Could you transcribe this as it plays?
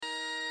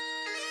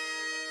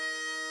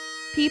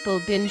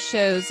People binge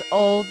shows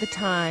all the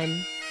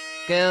time.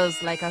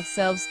 Girls like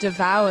ourselves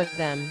devour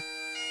them.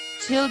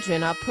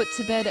 Children are put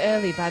to bed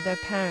early by their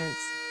parents,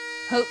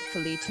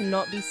 hopefully to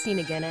not be seen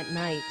again at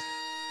night.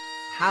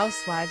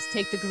 Housewives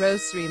take the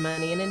grocery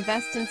money and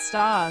invest in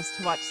Stars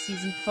to watch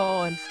season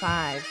 4 and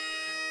 5.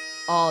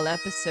 All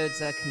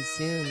episodes are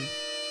consumed,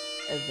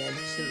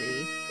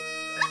 eventually.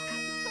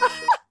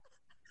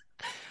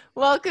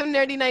 Welcome,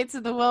 Nerdy Knights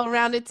of the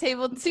Well-Rounded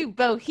Table, to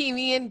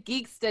Bohemian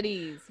Geek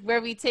Studies, where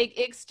we take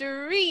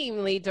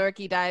extremely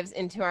dorky dives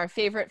into our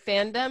favorite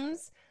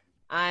fandoms.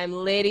 I'm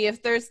Lady of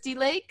Thirsty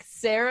Lake,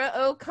 Sarah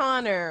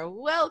O'Connor.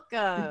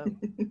 Welcome.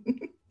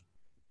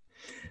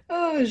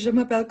 Oh, je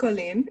m'appelle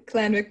Colleen.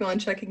 Clan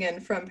McMillan checking in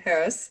from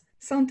Paris.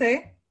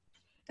 Santé,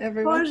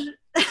 everyone.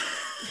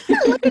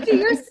 Look at you,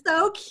 you're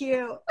so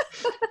cute.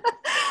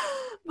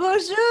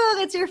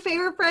 Bonjour, it's your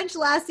favorite French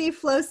lassie,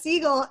 Flo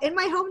Siegel, in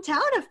my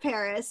hometown of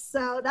Paris,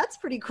 so that's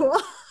pretty cool.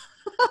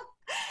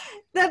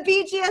 The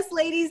BGS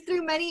ladies,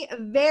 through many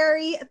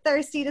very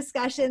thirsty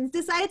discussions,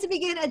 decided to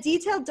begin a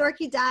detailed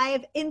dorky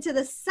dive into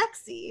the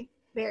sexy,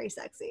 very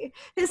sexy,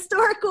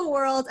 historical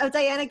world of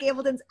Diana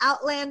Gabaldon's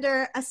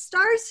Outlander, a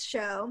Starz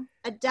show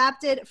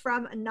adapted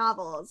from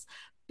novels.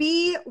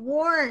 Be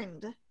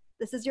warned.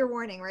 This is your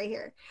warning right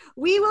here.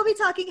 We will be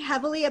talking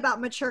heavily about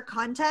mature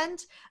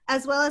content,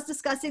 as well as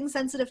discussing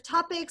sensitive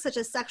topics such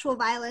as sexual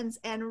violence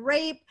and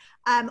rape.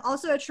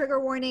 Also a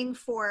trigger warning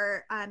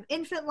for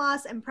infant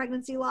loss and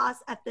pregnancy loss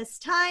at this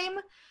time.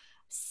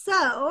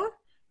 So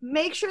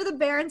make sure the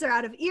Barons are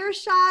out of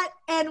earshot.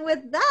 And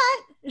with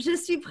that, je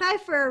suis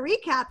prêt for a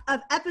recap of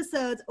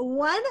episodes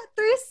 1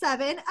 through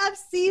 7 of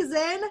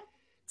season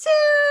 2.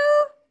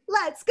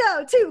 Let's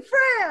go to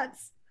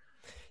France.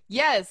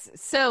 Yes,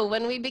 so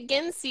when we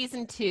begin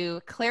season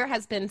 2, Claire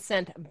has been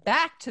sent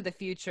back to the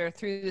future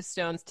through the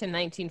stones to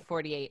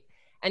 1948,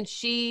 and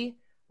she,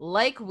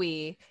 like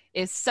we,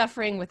 is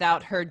suffering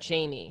without her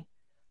Jamie.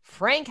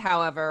 Frank,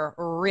 however,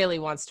 really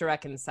wants to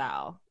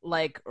reconcile,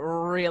 like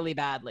really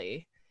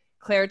badly.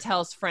 Claire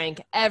tells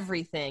Frank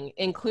everything,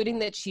 including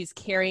that she's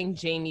carrying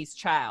Jamie's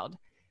child.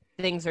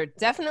 Things are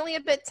definitely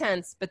a bit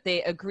tense, but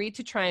they agree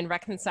to try and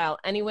reconcile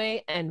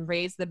anyway and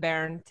raise the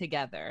Baron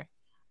together.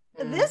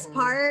 This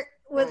part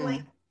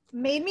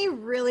made me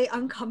really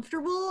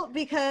uncomfortable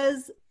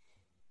because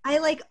I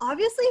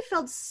obviously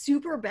felt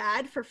super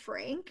bad for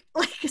Frank,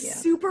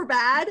 super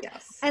bad.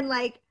 Yes. And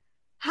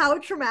how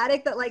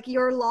traumatic that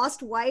your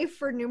lost wife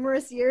for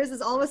numerous years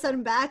is all of a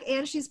sudden back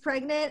and she's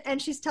pregnant and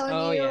she's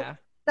telling you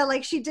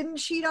that she didn't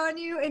cheat on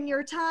you in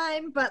your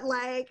time, but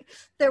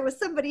there was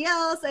somebody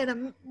else.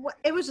 And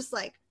it was just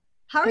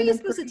how are you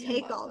supposed to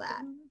take all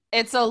that?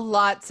 It's a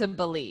lot to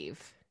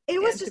believe.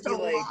 It was just a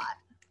lot.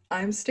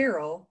 I'm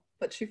sterile,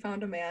 but she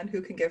found a man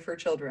who can give her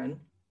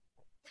children.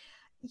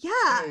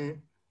 Yeah.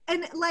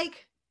 And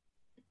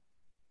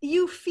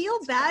you feel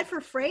bad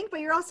for Frank,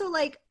 but you're also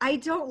I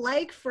don't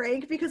like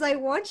Frank because I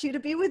want you to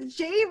be with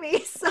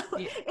Jamie. So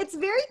it's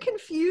very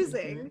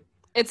confusing. Mm-hmm.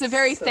 It's a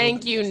very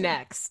thank you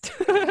next.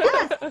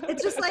 Yes.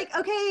 It's just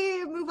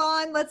okay, move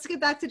on. Let's get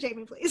back to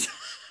Jamie, please.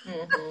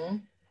 Mm-hmm.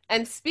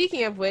 And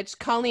speaking of which,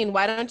 Colleen,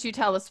 why don't you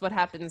tell us what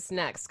happens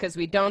next? Because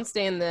we don't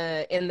stay in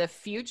the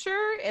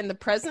future, in the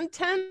present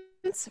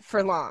tense,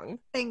 for long.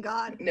 Thank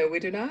God. No, we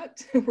do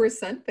not. We're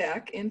sent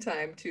back in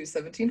time to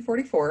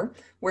 1744,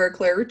 where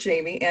Claire,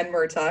 Jamie, and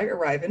Murtagh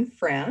arrive in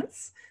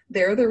France.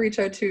 There, they reach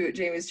out to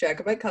Jamie's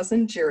Jacobite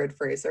cousin, Jared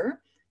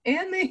Fraser,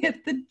 and they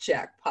hit the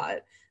jackpot.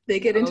 They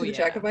get into the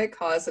Jacobite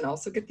cause and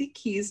also get the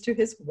keys to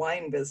his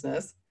wine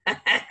business.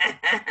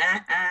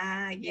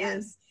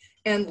 Yes.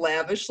 And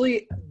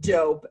lavishly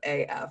dope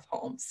AF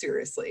home.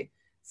 Seriously.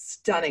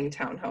 Stunning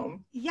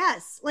townhome.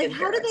 Yes.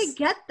 How did they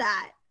get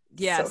that?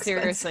 Yeah, So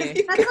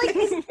seriously. That's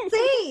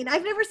insane.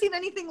 I've never seen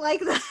anything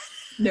like that.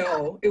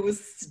 No, it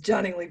was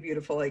stunningly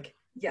beautiful.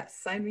 Yes,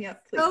 sign me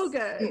up, please. So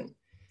good.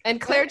 And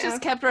Claire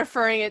just kept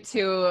referring it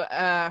to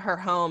her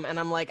home, and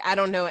I'm I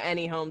don't know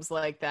any homes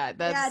like that.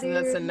 That's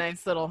a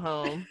nice little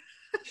home.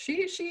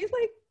 She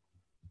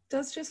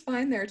does just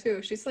fine there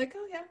too. She's oh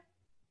yeah,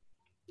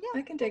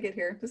 I can dig it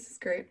here. This is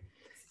great.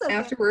 So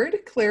Afterward,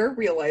 Claire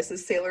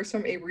realizes sailors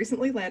from a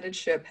recently landed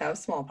ship have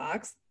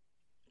smallpox.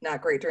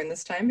 Not great during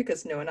this time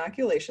because no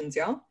inoculations,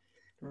 y'all.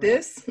 Right.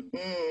 This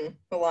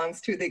belongs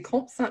to the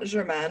Comte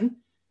Saint-Germain.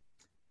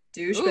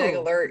 Douchebag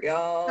alert,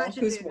 y'all.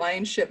 Whose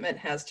wine shipment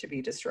has to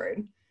be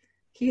destroyed.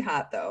 He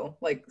hot, though.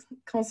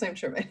 Comte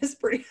Saint-Germain is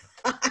pretty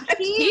hot.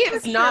 He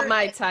is not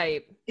my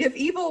type. If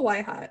evil,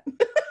 why hot?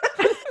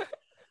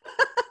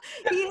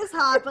 He is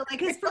hot, but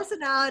his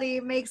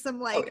personality makes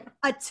him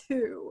a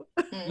 2.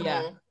 Mm-hmm.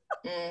 Yeah.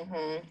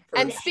 Mm-hmm,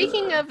 and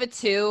speaking of a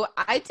 2,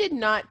 I did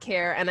not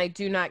care, and I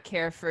do not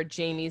care for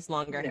Jamie's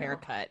longer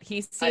haircut.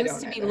 He seems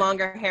to be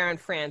longer hair in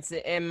France.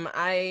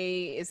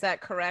 Is that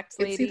correct,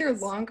 ladies? It's either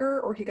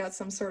longer or he got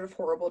some sort of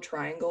horrible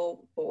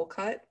triangle bowl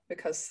cut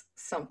because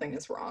something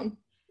is wrong.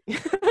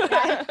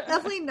 Yeah,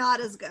 definitely not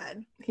as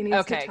good. He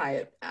needs to tie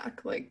it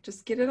back.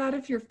 Just get it out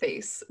of your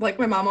face. My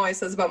mom always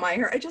says about my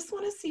hair, I just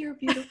want to see your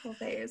beautiful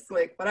face.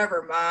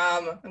 Whatever,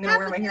 Mom. I'm going to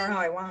wear my hair how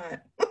I want.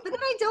 The then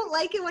I don't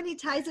like it when he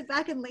ties it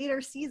back in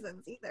later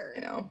seasons either. I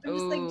know. I'm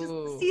just like, just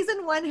Ooh.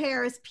 season 1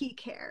 hair is peak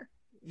hair.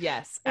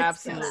 Yes, It's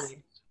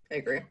absolutely. I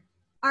agree.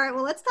 All right,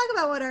 well, let's talk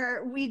about what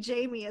our wee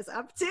Jamie is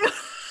up to.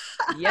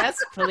 Yes,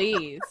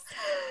 please.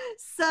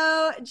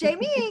 So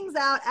Jamie hangs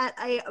out at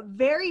a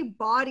very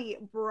bawdy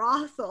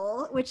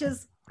brothel, which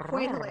is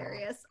quite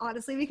hilarious,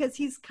 honestly, because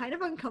he's kind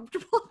of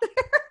uncomfortable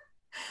there.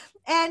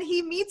 And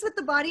he meets with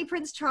the bawdy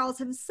Prince Charles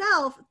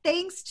himself,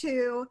 thanks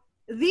to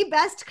the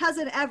best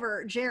cousin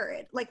ever,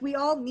 Jared. Like, we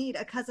all need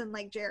a cousin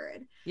like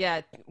Jared.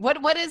 Yeah.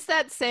 What is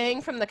that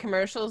saying from the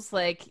commercials?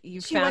 Like, you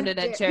She found went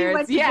it to at He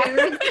went Jared's. to Yeah, Jared's.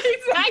 He went to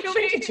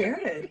exactly.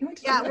 Jared. He went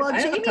to Yeah, Jared. well, I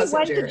have a Jamie cousin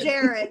went Jared. to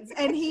Jared's,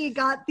 and he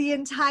got the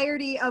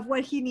entirety of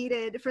what he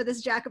needed for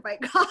this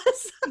Jacobite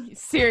cause.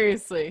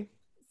 Seriously.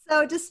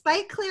 So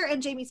despite Claire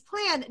and Jamie's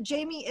plan,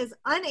 Jamie is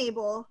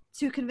unable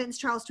to convince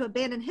Charles to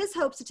abandon his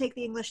hopes to take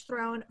the English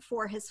throne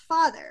for his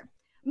father.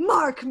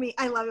 Mark me.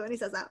 I love it when he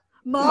says that.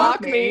 Mock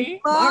me.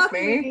 Mock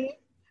me.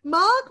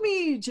 Mock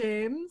me,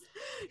 James.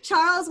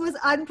 Charles was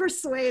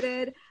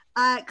unpersuaded.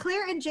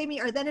 Claire and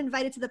Jamie are then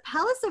invited to the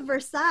Palace of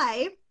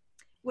Versailles,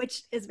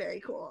 which is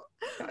very cool,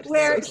 God,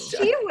 where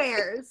so she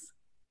wears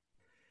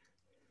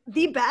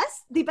the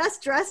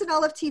best dress in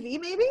all of TV,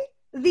 maybe?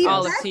 The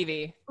All of best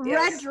TV. red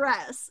Yes.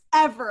 dress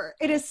ever.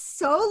 It is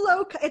so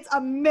low. It's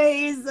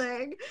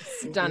amazing.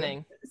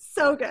 Stunning.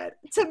 So good.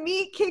 To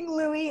meet King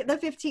Louis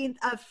XV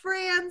of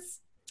France.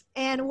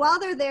 And while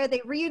they're there,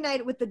 they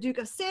reunite with the Duke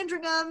of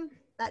Sandringham,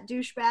 that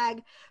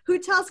douchebag, who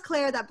tells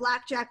Claire that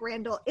Black Jack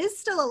Randall is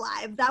still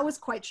alive. That was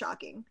quite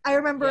shocking. I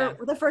remember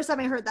the first time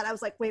I heard that, I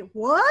was like, wait,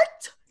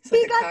 what? It's He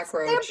like a got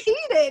cockroach.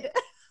 stampeded.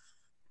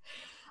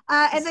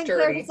 And He's then Claire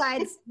dirty.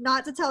 decides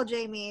not to tell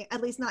Jamie,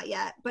 at least not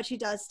yet, but she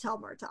does tell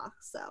Murtaugh.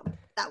 So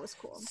that was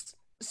cool.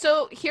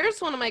 So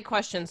here's one of my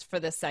questions for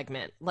this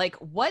segment. Like,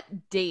 what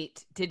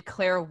date did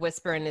Claire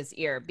whisper in his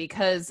ear?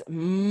 Because,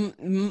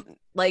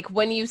 like,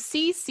 when you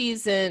see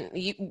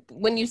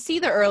when you see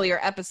the earlier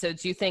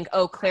episodes, you think,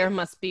 oh, Claire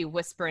must be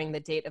whispering the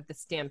date of the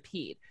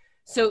stampede.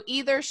 So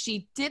either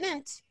she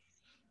didn't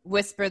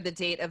whisper the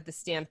date of the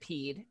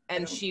stampede,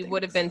 and she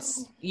would have been.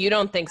 so. You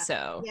don't think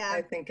so? Yeah.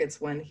 I think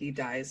it's when he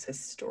dies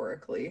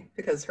historically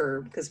because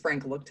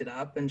Frank looked it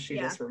up and she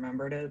just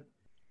remembered it.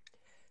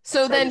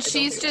 So I then don't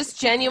she's think it just was-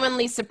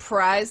 genuinely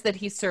surprised that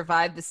he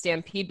survived the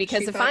stampede,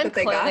 because She if thought I'm that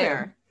they got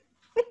Claire, him.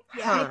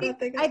 Yeah, Huh.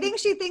 I think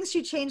she thinks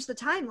she changed the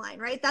timeline,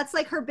 right? That's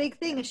like her big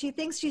thing, is she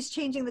thinks she's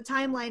changing the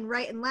timeline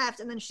right and left,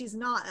 and then she's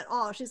not at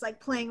all. She's like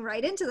playing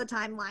right into the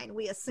timeline,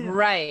 we assume.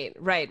 Right.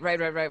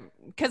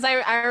 Because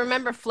I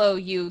remember, Flo,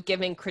 you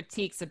giving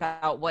critiques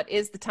about what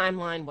is the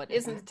timeline, what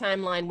isn't the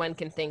timeline, when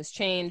can things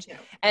change.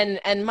 Yeah.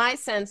 And my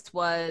sense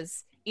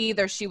was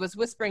either she was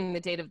whispering the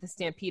date of the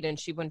stampede and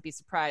she wouldn't be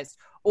surprised,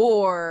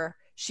 or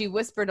she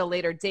whispered a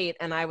later date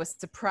and I was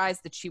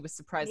surprised that she was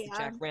surprised that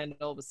Jack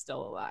Randall was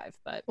still alive.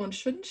 But Well, and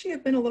shouldn't she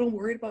have been a little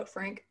worried about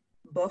Frank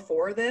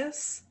before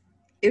this?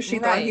 If she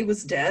thought he Right.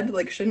 was dead,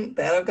 like, shouldn't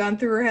that have gone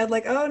through her head?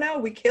 Like, oh no,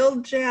 we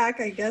killed Jack.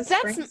 I guess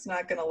That's- Frank's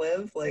not gonna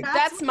live. Like,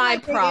 That's one of my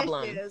big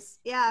problem. issues.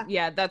 Yeah.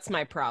 yeah, that's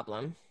my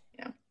problem.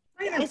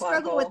 I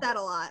struggle with that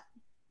a lot.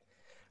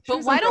 She But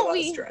was why under a don't lot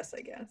of we- stress, I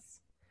guess.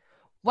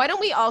 Why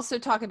don't we also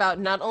talk about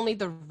not only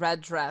the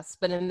red dress,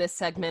 but in this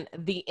segment,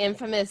 the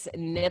infamous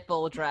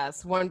nipple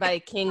dress worn by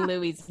King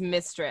Louis's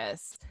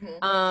mistress.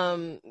 Mhm.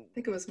 Um, I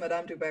think it was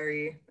Madame du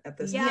Barry at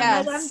this Yeah, point.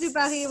 Yes. Madame du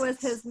Barry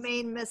was his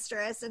main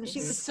mistress, and she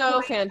Mhm. was so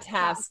quite a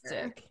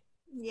fantastic.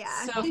 Yeah.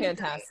 So she's great.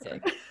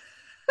 fantastic.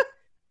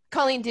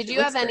 Colleen, did She you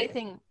have looks great.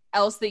 anything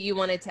else that you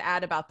wanted to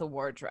add about the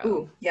wardrobe?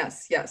 Ooh,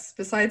 yes.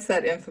 Besides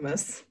that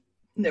infamous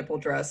nipple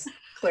dress,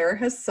 Claire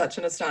has such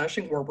an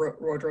astonishing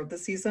wardrobe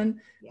this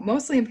season, Yeah.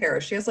 mostly in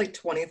Paris. She has like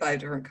 25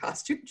 different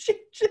costume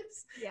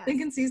changes. I Yes.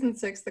 think in season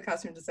 6, the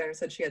costume designer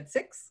said she had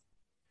 6.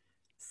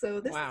 So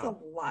this is a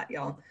Wow. lot,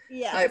 y'all.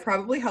 Yeah. It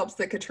probably helps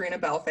that Katrina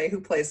Balfe, who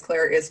plays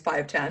Claire, is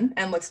 5'10"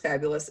 and looks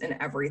fabulous in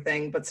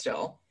everything, but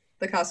still.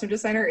 The costume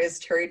designer is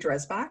Terry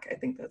Dresbach. I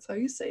think that's how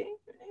you say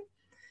her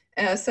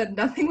name. Said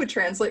nothing would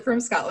translate from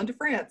Scotland to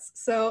France.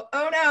 So,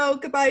 oh no,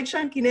 goodbye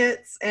Chunky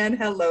Knits and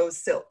hello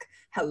Silk.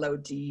 Hello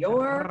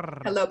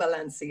Dior. Hello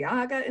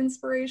Balenciaga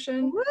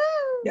inspiration. Woo!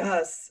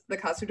 Yes, the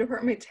costume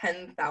department made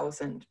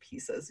 10,000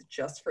 pieces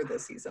just for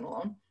this season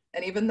alone.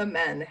 And even the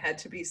men had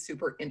to be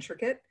super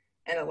intricate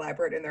and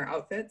elaborate in their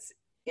outfits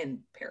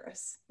in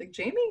Paris. Like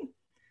Jamie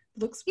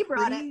looks He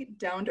brought pretty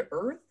down to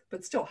earth,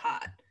 but still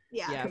hot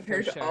Yeah. Yeah,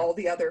 compared for to sure. all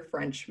the other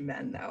French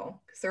men though.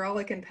 Because they're all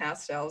like in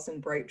pastels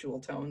and bright jewel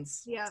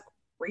tones. Yeah.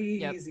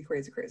 Crazy,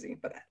 crazy.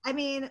 But I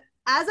mean,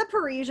 as a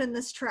Parisian,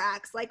 this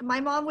tracks. Like, my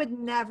mom would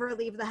never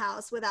leave the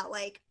house without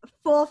like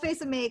full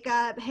face of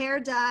makeup, hair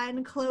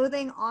done,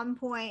 clothing on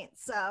point.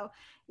 So,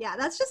 yeah,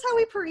 that's just how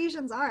we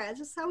Parisians are. That's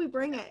just how we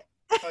bring it.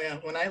 oh yeah,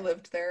 when I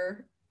lived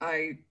there,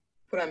 I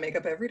put on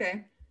makeup every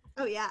day.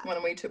 Oh, yeah. When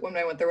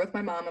I went there with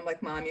my mom, I'm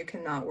like, Mom, you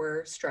cannot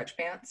wear stretch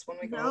pants when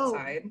we go No.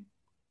 outside.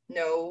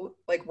 No,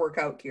 like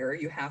workout gear.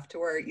 You have to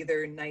wear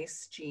either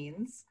nice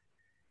jeans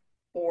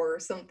or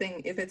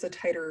something. If it's a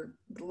tighter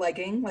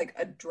legging, like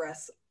a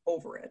dress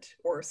over it,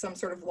 or some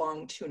sort of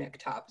long tunic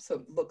top. So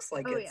it looks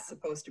like it's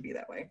supposed to be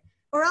that way.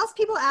 Or else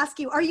people ask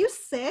you, are you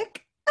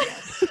sick?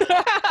 Yes.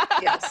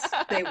 Yes,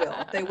 they will.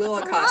 They will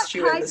accost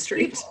you in the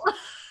street.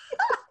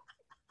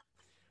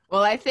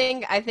 Well, I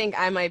think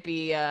I might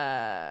be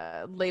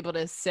labeled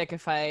as sick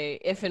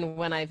if and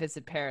when I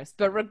visit Paris.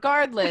 But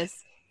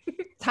regardless,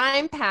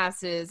 time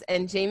passes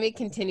and Jamie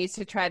continues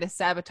to try to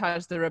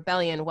sabotage the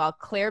rebellion while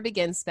Claire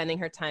begins spending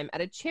her time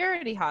at a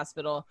charity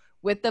hospital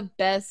with the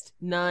best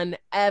nun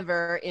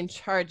ever in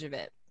charge of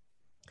it.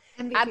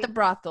 MVP. At the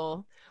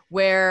brothel,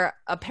 where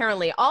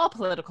apparently all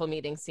political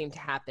meetings seem to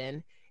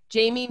happen,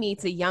 Jamie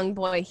meets a young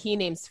boy he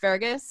names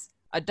Fergus,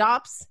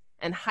 adopts,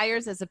 and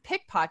hires as a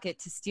pickpocket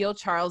to steal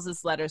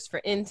Charles's letters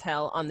for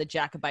intel on the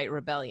Jacobite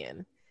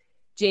rebellion.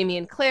 Jamie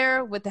and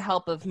Claire, with the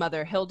help of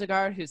Mother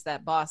Hildegard, who's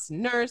that boss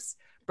nurse,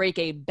 break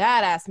a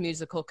badass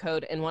musical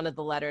code in one of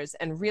the letters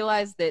and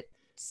realize that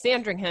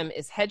Sandringham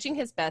is hedging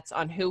his bets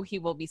on who he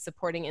will be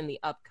supporting in the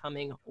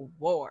upcoming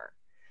war.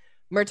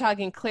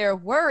 Murtagh and Claire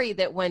worry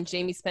that when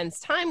Jamie spends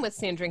time with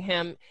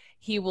Sandringham,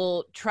 he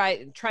will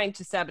trying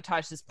to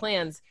sabotage his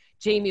plans.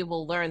 Jamie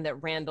will learn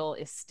that Randall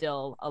is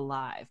still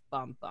alive.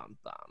 Bum, bum,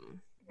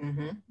 bum.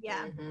 Mm-hmm.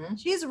 Yeah. Mm-hmm.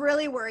 She's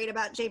really worried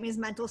about Jamie's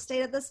mental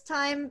state at this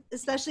time,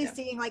 especially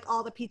seeing like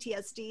all the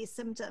PTSD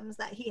symptoms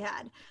that he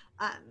had,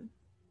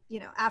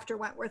 after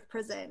Wentworth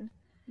prison.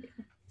 Yeah.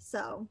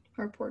 So.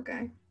 Our poor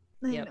guy.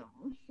 I know.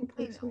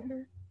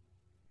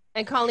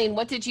 And Colleen,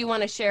 what did you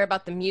want to share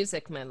about the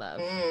music, my love?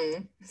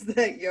 Is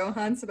that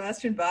Johann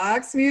Sebastian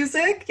Bach's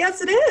music?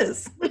 Yes, it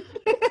is.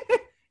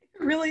 It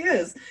really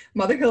is.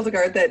 Mother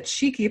Hildegard, that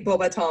cheeky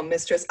Beauxbatons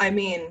mistress,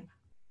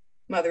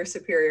 Mother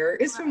Superior,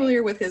 is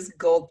familiar with his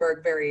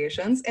Goldberg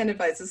variations and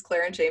advises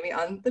Claire and Jamie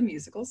on the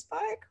musical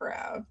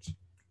Spycraft.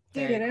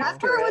 Dude, that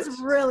part was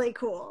really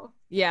cool.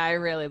 Yeah, I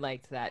really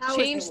liked that.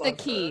 Change the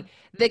key. Her.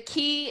 The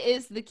key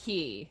is the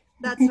key.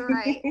 That's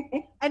right.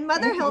 And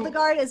Mother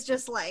Hildegard is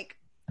just like,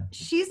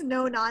 she's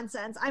no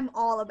nonsense. I'm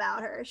all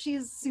about her.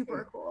 She's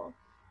super cool.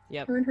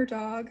 Yep. Her and her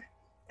dog.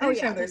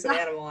 Anytime there's an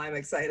animal, I'm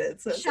excited.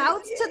 So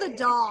shouts to the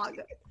dog.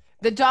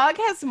 The dog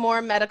has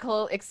more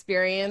medical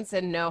experience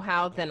and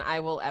know-how than I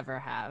will ever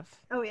have.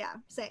 Oh yeah,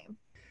 same.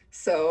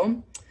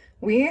 So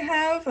we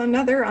have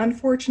another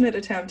unfortunate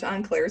attempt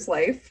on Claire's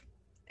life,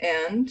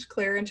 and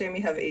Claire and Jamie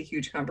have a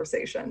huge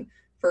conversation.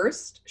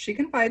 First, she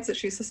confides that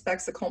she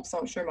suspects the Comte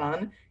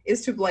Saint-Germain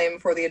is to blame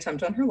for the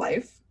attempt on her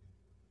life.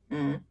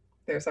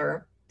 There's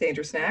our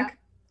danger snack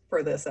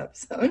for this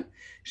episode.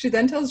 She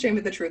then tells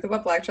Jamie the truth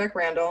about Blackjack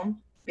Randall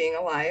being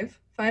alive.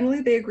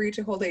 Finally, they agree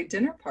to hold a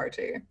dinner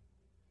party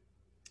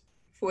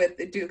with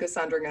the Duke of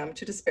Sandringham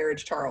to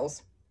disparage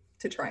Charles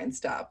to try and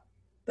stop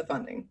the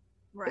funding,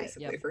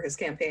 basically, for his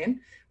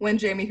campaign. When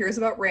Jamie hears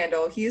about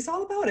Randall, he's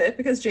all about it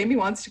because Jamie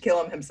wants to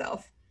kill him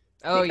himself.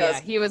 Oh, yeah.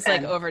 He was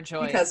like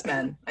overjoyed. Because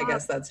men. I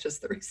guess that's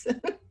just the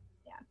reason.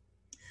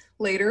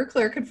 Later,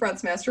 Claire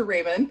confronts Master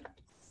Raymond,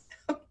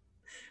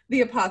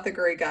 the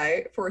apothecary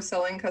guy, for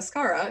selling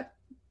cascara.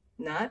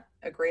 Not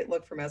a great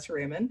look for Master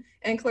Raymond.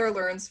 And Claire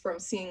learns from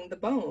seeing the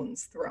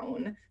bones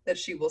thrown that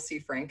she will see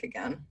Frank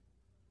again.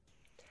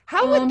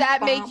 How would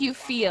that make you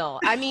feel?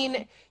 I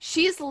mean,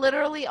 she's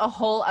literally a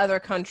whole other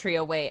country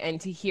away,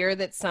 and to hear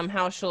that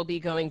somehow she'll be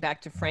going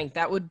back to Frank,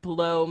 that would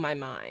blow my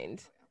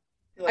mind.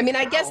 Like, I mean,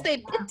 I guess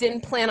they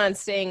didn't plan on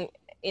staying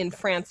in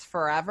France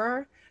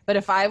forever, but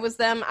if I was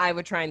them, I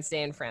would try and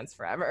stay in France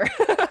forever.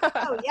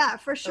 Oh yeah,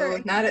 for sure.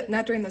 Oh,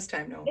 not during this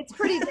time, no. It's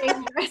pretty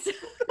dangerous.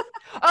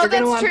 Oh,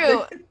 that's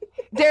true.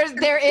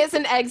 There is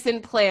an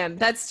exit plan.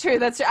 That's true.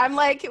 I'm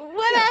like,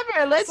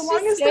 whatever. Let's as long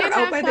just as stay they're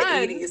out by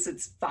fun. the 80s,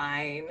 it's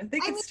fine. They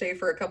can stay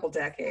for a couple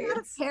decades. Go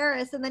to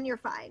Paris, and then you're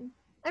fine.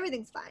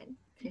 Everything's fine.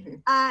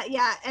 Mm-hmm.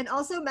 Yeah, and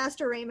also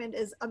Master Raymond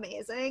is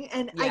amazing,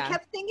 and I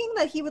kept thinking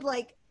that he would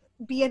like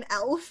be an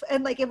elf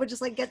and like it would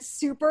just like get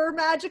super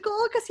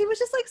magical because he was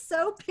just like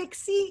so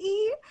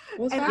pixie-y.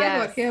 We'll talk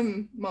about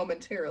him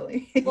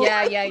momentarily.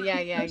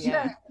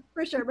 Yeah.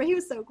 For sure, but he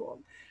was so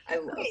cool. I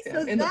love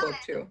him in the book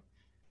too.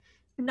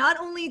 Not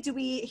only do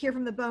we hear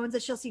from the bones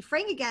that she'll see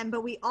Frank again,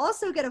 but we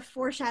also get a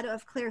foreshadow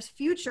of Claire's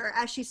future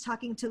as she's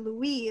talking to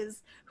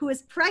Louise, who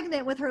is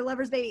pregnant with her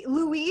lover's baby.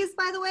 Louise,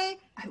 by the way,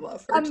 I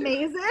love her.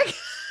 Amazing.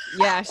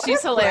 Yeah,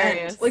 she's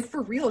hilarious. Like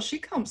for real, she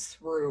comes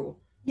through.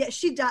 Yeah,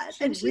 she does.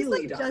 And she's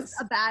really like just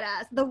a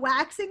badass. The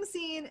waxing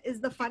scene is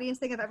the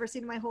funniest thing I've ever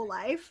seen in my whole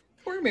life.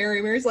 Poor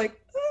Mary. Mary's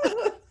like,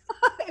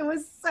 it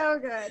was so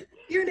good.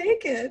 You're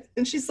naked.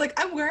 And she's like,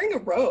 I'm wearing a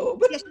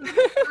robe. Yeah, she's like,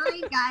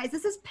 fine, guys.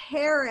 This is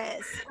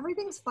Paris.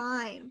 Everything's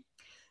fine.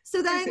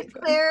 So then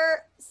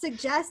Claire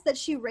suggests that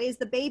she raise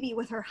the baby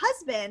with her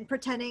husband,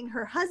 pretending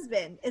her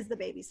husband is the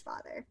baby's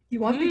father. You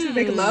want me to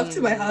make love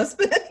to my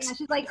husband? Yeah,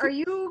 she's like, are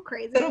you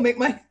crazy? That'll make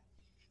my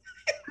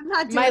I'm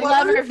not doing my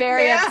lover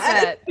very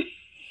upset.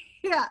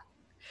 Yeah.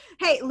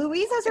 Hey,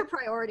 Louise has her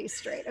priorities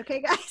straight,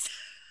 okay, guys?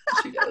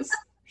 She does.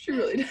 She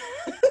really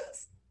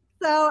does.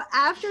 So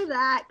after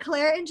that,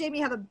 Claire and Jamie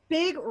have a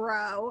big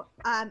row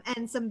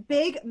and some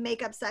big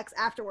makeup sex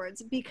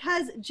afterwards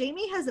because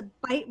Jamie has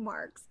bite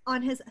marks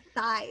on his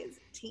thighs.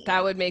 Team.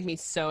 That would make me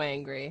so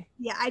angry.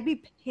 Yeah, I'd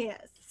be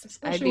pissed.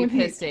 Especially when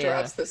he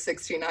drops the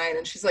 69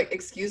 and she's like,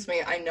 excuse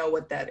me, I know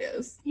what that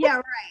is. Yeah,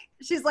 right.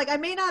 She's like, I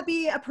may not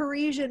be a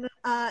Parisian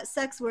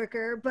sex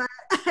worker, but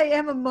I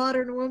am a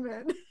modern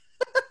woman.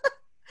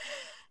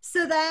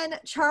 So then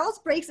Charles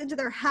breaks into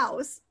their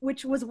house,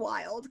 which was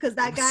wild because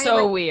that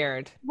guy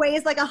weird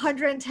weighs like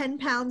 110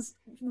 pounds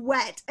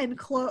wet and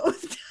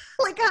clothed.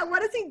 Like,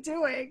 what is he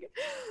doing?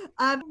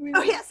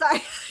 Oh yeah,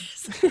 sorry.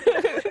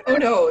 Oh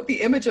no,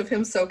 the image of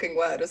him soaking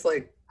wet is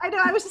like, I know,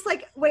 I was just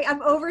like, wait,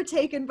 I'm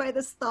overtaken by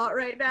this thought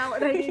right now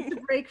and I need to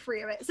break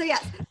free of it. So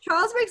yes,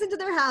 Charles breaks into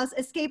their house,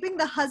 escaping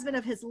the husband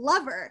of his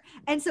lover.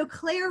 And so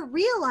Claire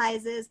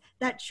realizes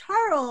that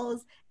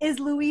Charles is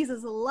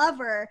Louise's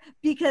lover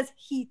because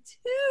he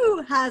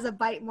too has a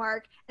bite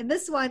mark. And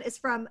this one is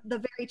from the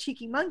very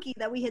cheeky monkey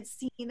that we had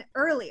seen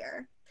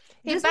earlier.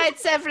 He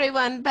bites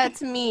everyone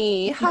but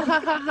me. Ha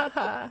ha ha ha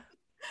ha.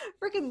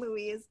 Freaking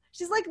Louise.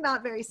 She's like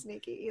not very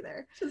sneaky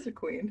either. She's a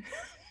queen.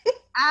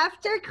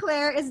 After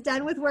Claire is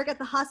done with work at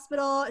the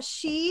hospital,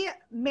 she,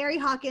 Mary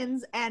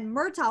Hawkins, and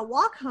Murtaugh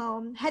walk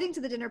home, heading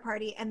to the dinner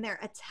party, and they're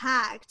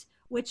attacked,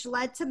 which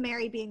led to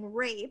Mary being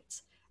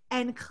raped.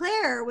 And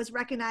Claire was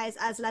recognized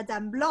as La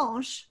Dame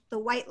Blanche, the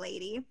white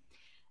lady.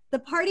 The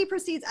party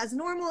proceeds as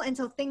normal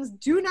until things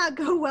do not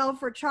go well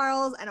for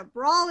Charles, and a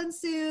brawl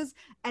ensues,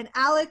 and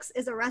Alex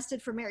is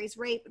arrested for Mary's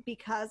rape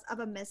because of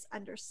a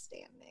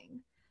misunderstanding.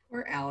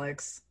 Poor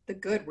Alex, the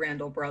good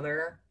Randall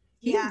brother.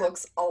 He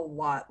looks a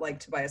lot like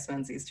Tobias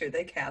Menzies too.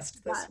 They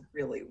cast this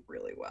really,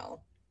 really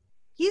well.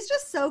 He's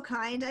just so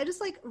kind. I just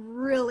like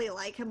really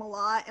like him a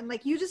lot. And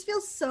like, you just feel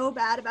so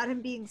bad about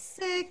him being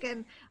sick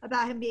and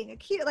about him being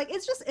acute. Like,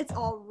 it's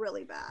all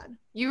really bad.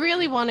 You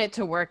really want it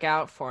to work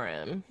out for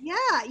him.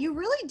 Yeah, you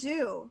really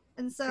do.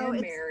 And so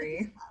it's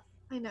Mary.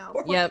 I know.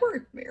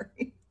 Poor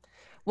Mary.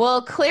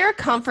 Well, Claire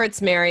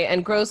comforts Mary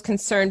and grows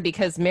concerned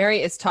because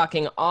Mary is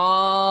talking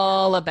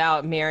all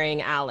about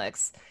marrying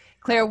Alex.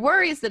 Claire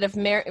worries that if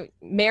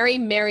Mary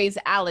marries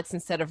Alex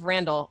instead of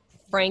Randall,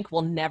 Frank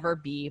will never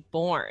be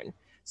born.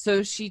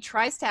 So she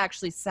tries to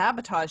actually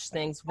sabotage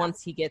things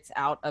once he gets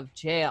out of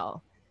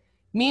jail.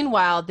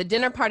 Meanwhile, the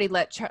dinner party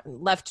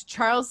left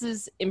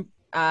Charles's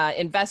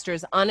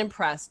investors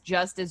unimpressed,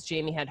 just as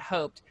Jamie had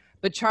hoped.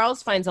 But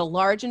Charles finds a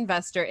large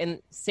investor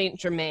in Saint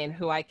Germain,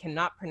 who I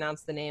cannot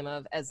pronounce the name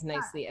of as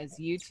nicely as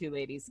you two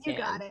ladies can. You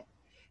got it.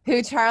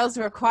 Who Charles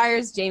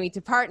requires Jamie to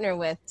partner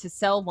with to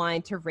sell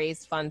wine to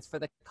raise funds for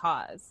the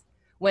cause.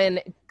 When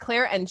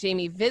Claire and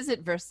Jamie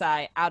visit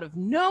Versailles, out of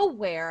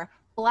nowhere,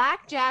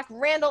 Blackjack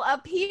Randall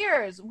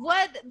appears.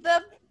 What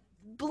the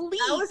bleep?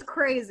 That was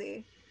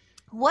crazy.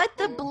 What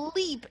the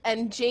bleep?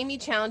 And Jamie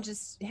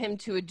challenges him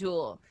to a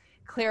duel.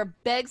 Claire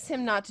begs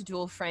him not to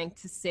duel Frank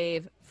to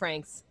save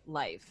Frank's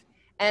life.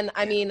 And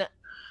I mean,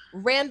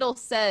 Randall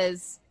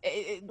says,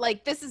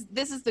 like, this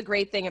is the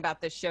great thing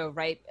about this show,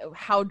 right?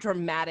 How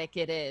dramatic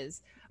it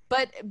is.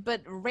 But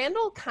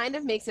Randall kind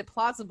of makes it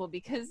plausible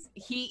because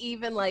he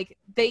even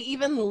they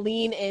even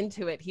lean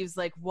into it. He was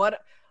like,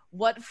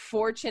 what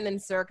fortune and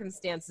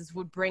circumstances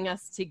would bring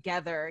us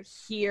together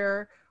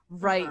here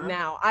right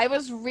now? I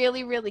was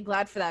really, really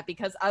glad for that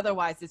because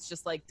otherwise it's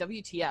just like,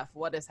 WTF,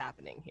 what is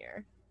happening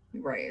here?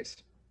 Right.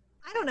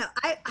 I don't know.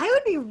 I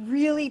would be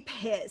really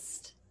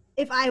pissed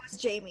if I was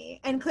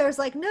Jamie and Claire's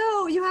like,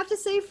 no, you have to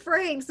save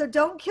Frank, so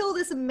don't kill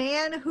this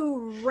man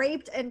who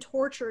raped and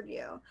tortured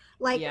you.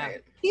 Like,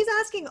 he's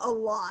asking a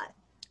lot.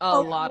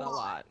 A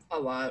lot.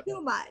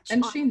 Too much.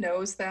 And she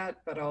knows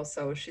that, but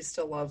also she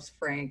still loves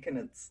Frank, and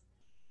it's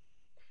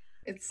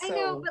so I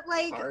know, but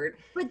like, hard.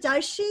 But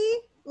does she?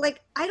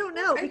 Like, I don't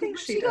know. I think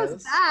she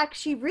goes back,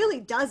 she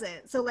really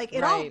doesn't. So like,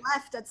 it all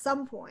left at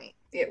some point.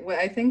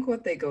 I think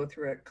what they go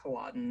through at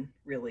Culloden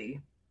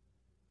really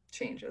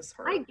changes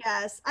her. I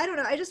guess. I don't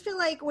know. I just feel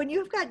like when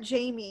you've got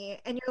Jamie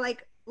and you're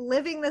like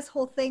living this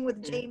whole thing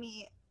with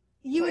Jamie,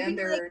 and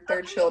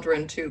their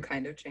children too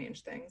kind of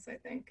change things, I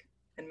think,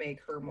 and make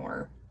her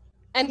more.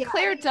 And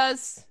Claire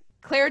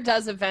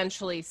does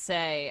eventually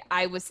say,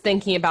 I was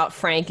thinking about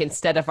Frank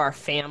instead of our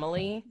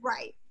family.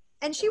 Right.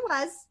 And she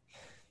was.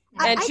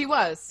 She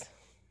was.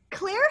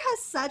 Claire has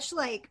such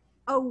like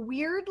a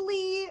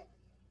weirdly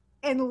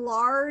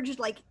enlarged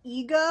like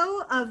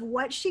ego of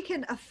what she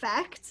can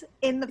affect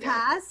in the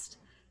past.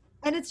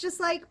 And it's just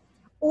like,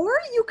 or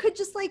you could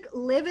just like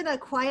live in a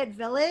quiet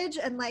village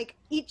and like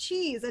eat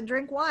cheese and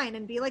drink wine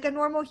and be like a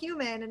normal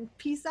human and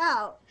peace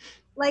out.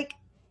 Like,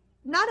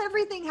 not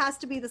everything has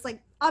to be this,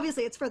 like,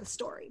 obviously it's for the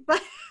story,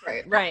 but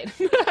right.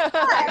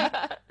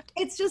 But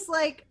it's just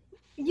like,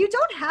 you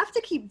don't have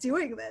to keep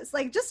doing this.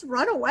 Like, just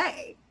run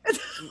away.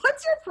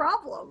 What's your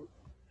problem?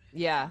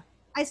 Yeah.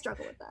 I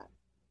struggle with that.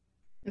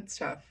 It's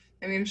tough.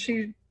 I mean,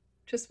 she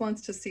just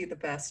wants to see the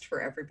best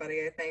for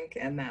everybody, I think,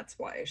 and that's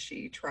why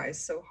she tries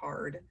so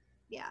hard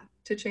Yeah,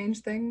 to change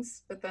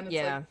things, but then it's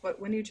Yeah. like, but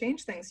when you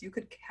change things, you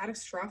could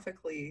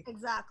catastrophically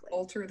exactly.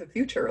 alter the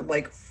future.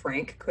 Like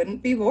Frank couldn't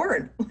be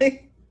born.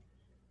 Like,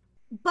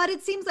 But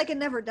it seems like it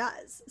never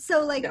does.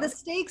 So like No. the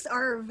stakes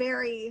are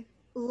very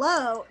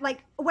low.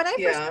 Like when I first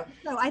yeah,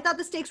 no, I thought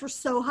the stakes were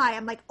so high.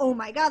 I'm like, oh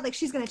my god, like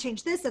she's gonna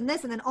change this, and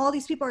then all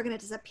these people are gonna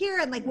disappear,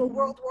 and like, will Mhm.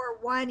 World War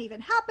One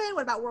even happen?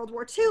 What about World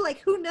War Two? Like,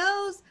 who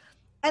knows?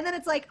 And then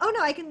it's like, oh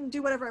no, I can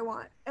do whatever I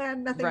want,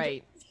 and nothing.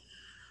 Right.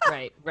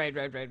 Right.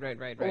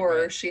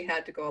 or Right. she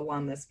had to go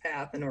along this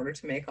path in order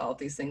to make all of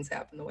these things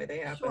happen the way they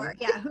happen. Sure,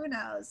 yeah, who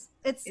knows?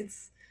 It's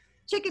It's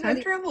chicken. time or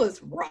the- travel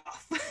is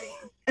rough.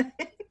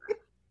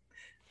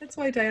 That's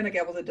why Diana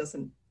Gabaldon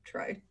doesn't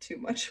try too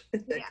much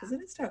with it, because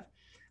it is tough.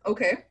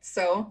 Okay,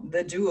 so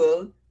the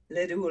duel,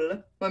 le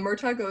duel. When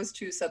Murtaugh goes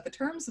to set the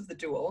terms of the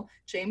duel,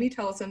 Jamie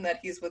tells him that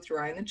he's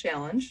withdrawing the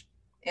challenge,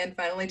 and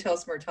finally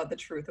tells Murtaugh the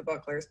truth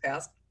about Claire's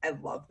past. I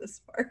love this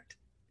part.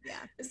 Yeah.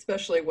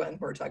 Especially when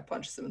Murtaugh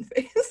punches him in the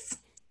face.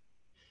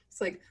 It's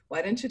like,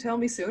 why didn't you tell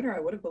me sooner? I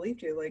would have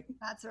believed you. Like,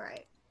 That's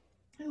right.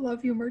 I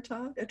love you,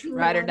 Murtaugh. A true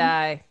Ride or one.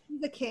 die. He's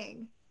the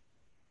king.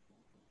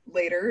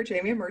 Later,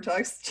 Jamie and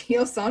Murtaugh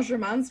steal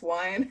Saint-Germain's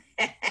wine,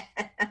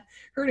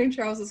 hurting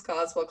Charles's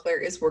cause while Claire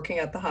is working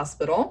at the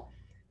hospital.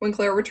 When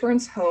Claire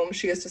returns home,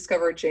 she has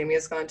discovered Jamie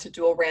has gone to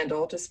duel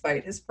Randall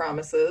despite his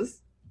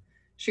promises.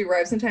 She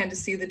arrives in time to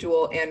see the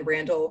duel and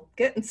Randall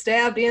getting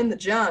stabbed in the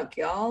junk,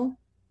 y'all.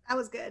 That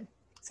was good.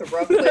 It's a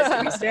rough place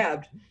to be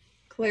stabbed.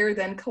 Claire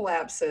then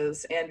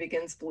collapses and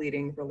begins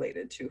bleeding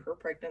related to her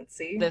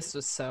pregnancy. This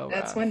was so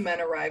That's rough. when men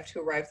arrive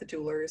to arrive the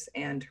duelers,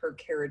 and her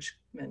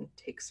carriageman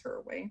takes her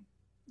away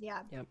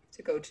Yeah.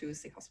 to go to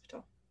the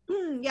hospital.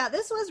 Yeah,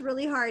 this was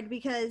really hard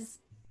because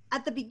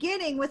at the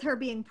beginning with her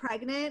being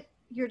pregnant,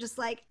 you're just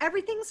like,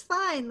 everything's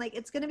fine. Like,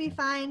 it's going to be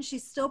fine.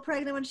 She's still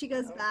pregnant when she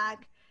goes Oh.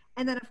 back.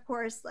 And then, of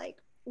course, like,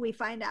 we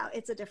find out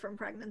it's a different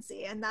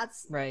pregnancy. And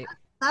Right.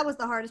 that was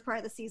the hardest part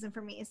of the season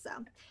for me. So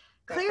That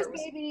Claire's part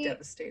was baby,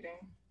 devastating.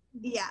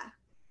 yeah,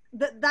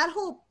 that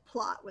whole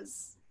plot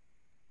was,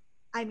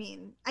 I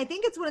mean, I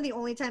think it's one of the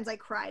only times I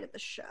cried at the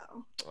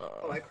show.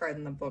 Oh, I cried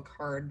in the book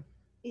hard.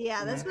 Yeah,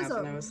 When this that was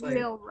happened, I a was like,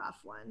 real rough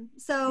one.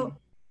 So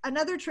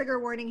another trigger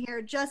warning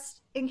here,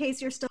 just in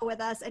case you're still with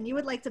us and you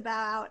would like to bow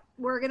out,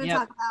 we're going to Yep.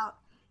 talk about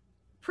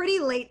pretty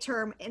late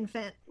term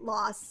infant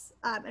loss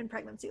and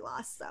pregnancy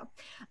loss. So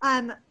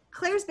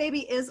Claire's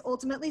baby is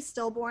ultimately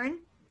stillborn,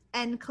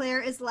 and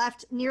Claire is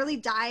left nearly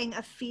dying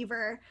of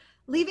fever,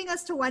 leaving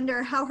us to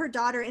wonder how her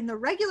daughter in the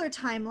regular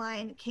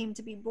timeline came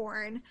to be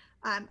born.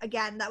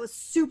 Again, that was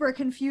super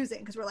confusing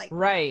because we're like,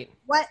 Right.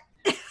 what?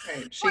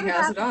 Right. She What has a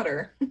happened?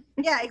 daughter.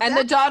 Yeah, exactly. And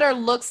the daughter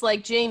looks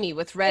like Jamie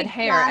with red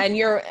hair, and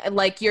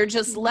you're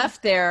just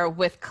left there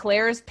with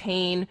Claire's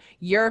pain,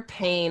 your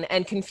pain,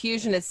 and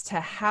confusion as to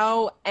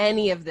how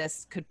any of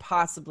this could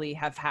possibly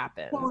have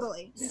happened.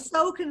 Totally. Yeah.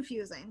 So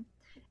confusing.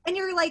 And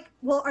you're like,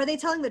 well, are they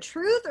telling the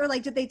truth, or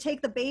like, did they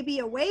take the baby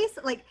away?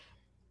 So, like,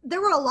 there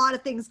were a lot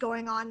of things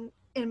going on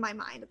in my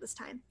mind at this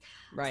time.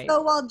 Right.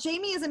 So while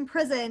Jamie is in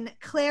prison,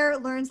 Claire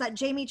learns that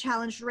Jamie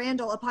challenged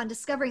Randall upon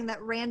discovering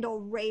that Randall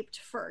raped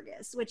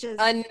Fergus, which is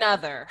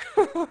Another.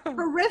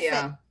 horrific.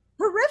 Yeah.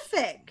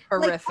 Horrific.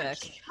 Horrific. Like,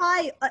 a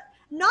child,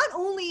 not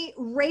only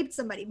raped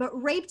somebody, but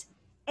raped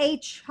a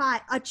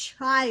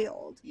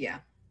child. Yeah.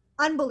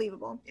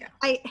 Unbelievable. Yeah.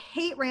 I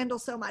hate Randall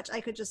so much.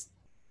 I could just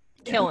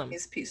Kill him.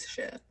 He's a piece of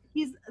shit.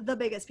 He's the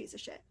biggest piece of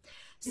shit.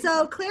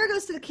 So Claire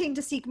goes to the king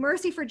to seek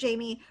mercy for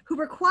Jamie, who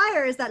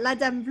requires that La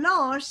Dame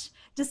Blanche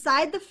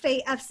decide the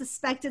fate of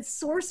suspected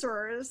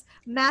sorcerers,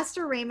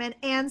 Master Raymond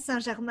and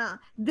Saint-Germain.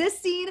 This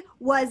scene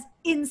was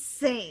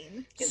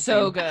insane.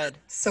 So Insane. good.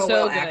 So, So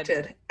well good.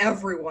 acted.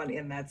 Everyone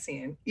in that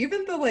scene.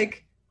 Even the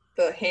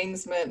the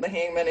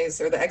hangman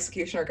is, or the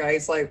executioner guy,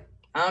 he's like,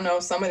 I don't know,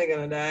 somebody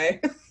gonna die.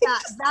 Yeah,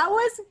 that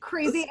was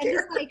crazy. And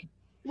just scared. like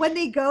when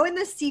they go in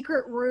the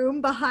secret room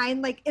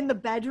behind, like in the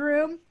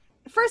bedroom,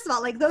 first of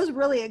all, like those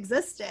really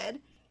existed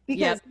because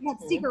Yep. we had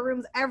secret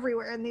rooms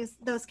everywhere in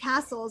those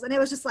castles. And it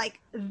was just like,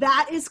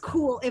 that is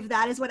cool if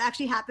that is what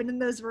actually happened in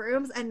those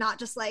rooms and not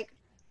just like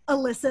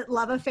illicit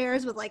love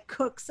affairs with like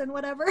cooks and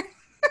whatever.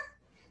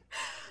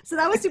 So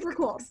that was super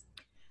cool.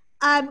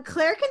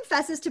 Claire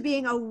confesses to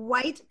being a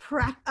white,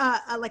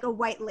 like a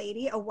white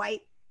lady, a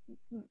white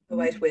The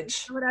White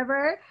Witch. or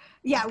whatever.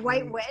 Yeah,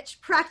 white Mhm. witch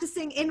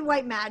practicing in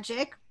white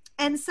magic.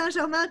 And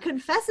Saint-Germain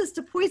confesses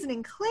to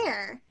poisoning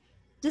Claire.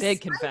 Big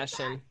Despite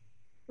confession.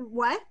 that-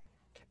 What?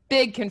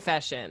 Big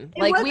confession. It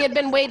Like was we a had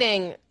big been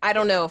waiting, I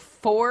don't know,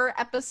 4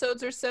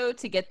 episodes or so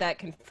to get that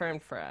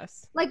confirmed for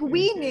us. Like,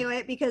 we Mhm. knew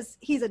it because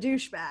he's a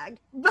douchebag.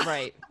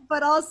 Right.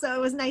 But also, it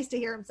was nice to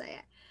hear him say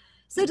it.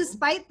 So Mhm.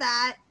 despite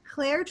that,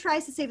 Claire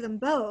tries to save them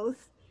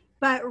both.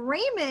 But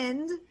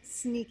Raymond,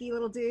 sneaky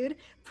little dude,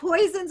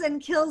 poisons and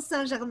kills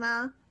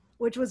Saint-Germain,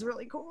 which was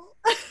really cool.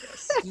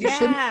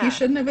 Yeah. He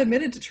shouldn't have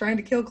admitted to trying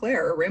to kill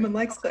Claire. Raymond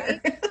likes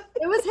Claire.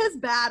 It was his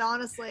bad,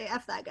 honestly.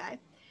 F that guy.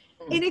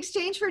 Mm. In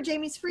exchange for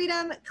Jamie's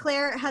freedom,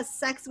 Claire has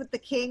sex with the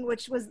king,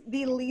 which was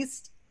the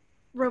least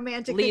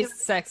romantic Least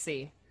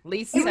sexy.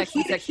 Least he,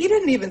 sexy. he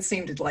didn't even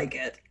seem to like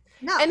it.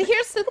 No. And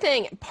here's the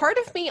thing. Part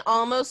of me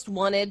almost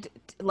wanted,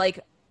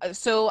 like,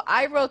 so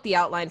I wrote the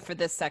outline for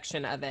this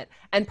section of it,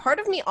 and part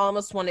of me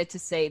almost wanted to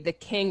say the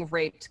king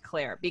raped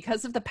Claire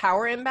because of the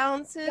power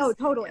imbalances. No,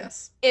 totally.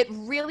 Yes. It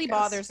really Yes.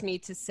 bothers me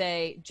to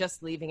say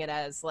just leaving it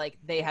as like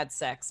they had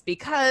sex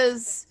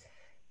because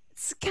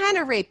it's kind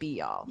of rapey,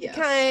 y'all. Yes.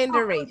 Kind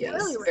of rapey. Yes,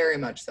 Really very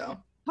much so.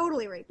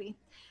 Totally rapey.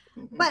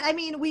 Mhm. But I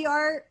mean, we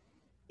are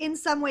in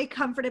some way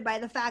comforted by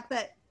the fact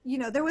that, you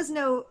know, there was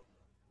no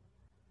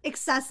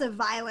excessive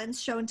violence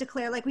shown to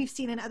Claire like we've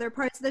seen in other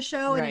parts of the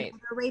show and in Right.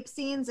 other rape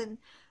scenes. And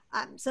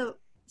so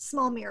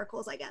small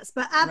miracles, I guess.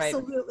 But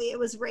absolutely, it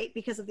was rape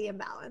because of the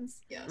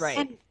imbalance. Yes. Right.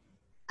 And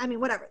I mean,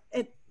 whatever.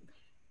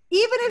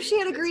 Even if she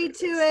had agreed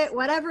to it,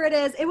 whatever it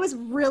is, it was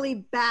really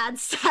bad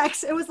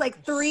sex. It was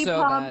like 3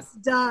 So pumps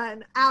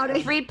done out of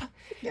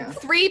Yeah.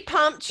 Three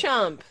pump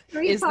chump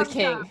is the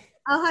king.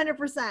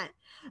 100%.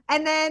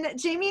 And then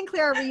Jamie and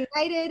Claire are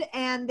reunited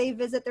and they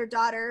visit their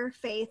daughter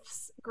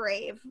Faith's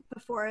grave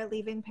before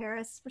leaving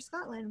Paris for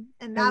Scotland.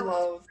 And I that was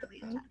love really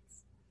that. intense.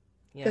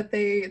 Yeah.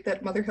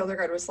 That Mother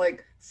Hildegard was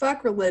like,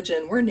 fuck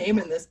religion, we're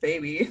naming this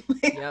baby.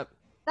 Yep.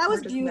 That was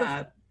We're just beautiful.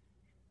 not.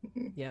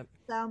 Yep.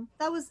 So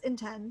that was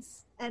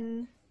intense.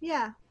 And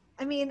yeah,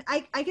 I mean,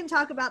 I can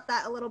talk about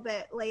that a little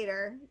bit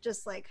later,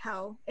 just like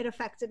how it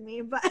affected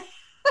me. But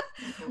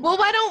Well,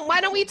 why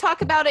don't we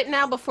talk about it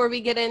now before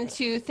we get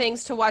into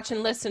things to watch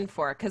and listen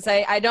for? Because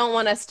I don't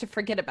want us to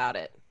forget about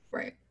it.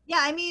 Right. yeah,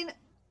 I mean,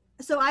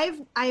 so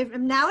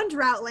I'm now in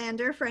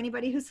Droughtlander for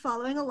anybody who's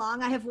following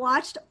along. I have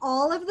watched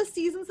all of the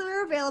seasons that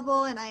are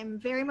available, and I'm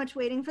very much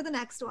waiting for the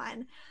next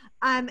one.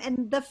 And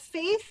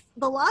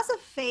the loss of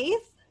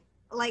faith,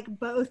 like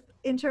both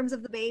in terms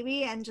of the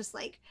baby and just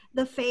like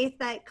the faith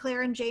that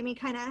Claire and Jamie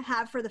kind of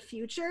have for the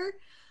future,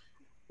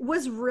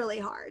 was really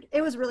hard.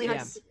 It was really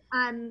hard.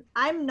 Yeah.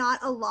 I'm not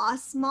a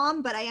loss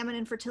mom, but I am an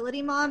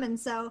infertility mom, and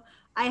so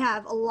I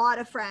have a lot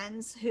of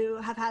friends who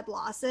have had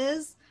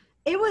losses.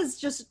 It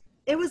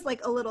was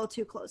like a little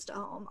too close to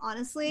home,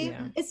 honestly,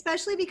 Yeah.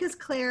 especially because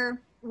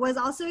Claire was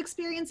also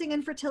experiencing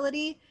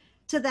infertility.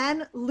 To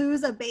then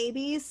lose a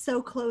baby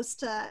so close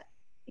to,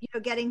 you know,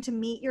 getting to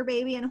meet your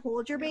baby and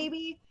hold your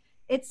baby,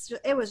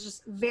 it was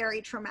just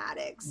very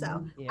traumatic.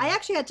 So Yeah. I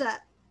actually had to,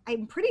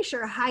 I'm pretty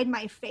sure, hide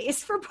my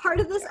face for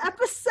part of this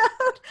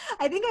episode.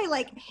 I think I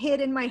like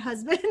hid in my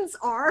husband's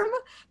arm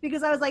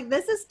because I was like,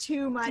 this is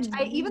too much.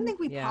 I even think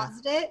we Yeah.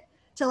 paused it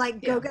to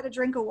like go Yeah. get a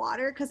drink of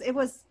water because it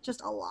was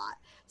just a lot.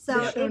 So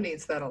The show it-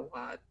 needs that a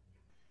lot.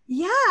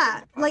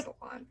 yeah, It like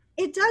costs a lot.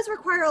 it does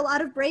require a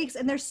lot of breaks,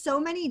 and there's so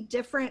many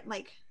different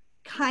like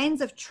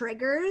kinds of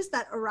triggers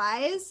that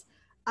arise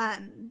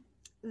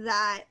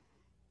that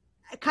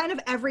kind of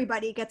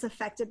everybody gets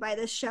affected by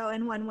this show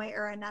in one way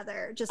or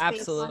another, just based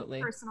Absolutely.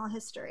 on personal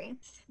history.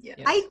 Yeah.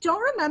 Yeah. I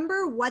don't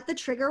remember what the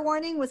trigger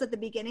warning was at the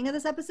beginning of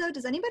this episode.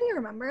 Does anybody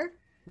remember?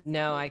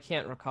 No, I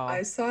can't recall.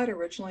 I saw it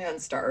originally on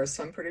Stars,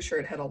 so I'm pretty sure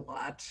it had a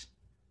lot.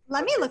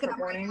 Let me Of look it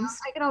different up right now. warnings,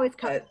 I can always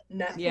cut. But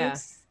Netflix, Yeah.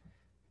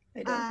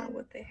 I don't know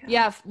what they have.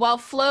 Yeah, while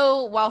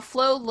Flo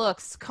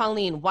looks,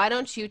 Colleen, why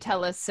don't you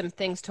tell us some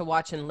things to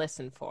watch and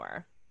listen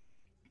for?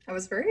 I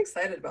was very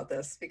excited about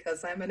this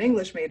because I'm an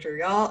English major,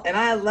 y'all, and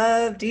I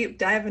love deep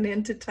diving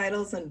into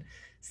titles and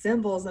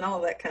symbols and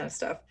all that kind of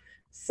stuff.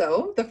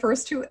 So the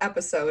first 2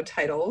 episode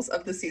titles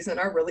of the season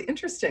are really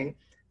interesting.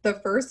 The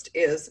first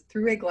is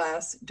Through a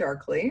Glass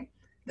Darkly.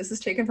 This is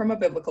taken from a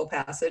biblical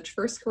passage,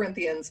 1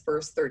 Corinthians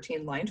verse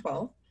 13, line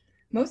 12.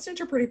 Most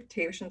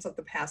interpretations of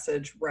the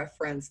passage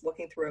reference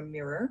looking through a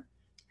mirror.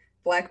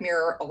 Black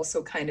Mirror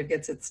also kind of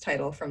gets its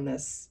title from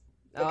this.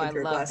 Oh, Looking I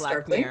Through a love Glass Black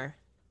Darkly. Mirror.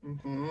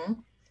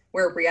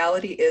 Where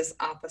reality is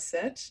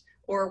opposite,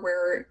 or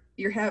where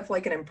you have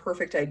like an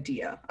imperfect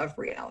idea of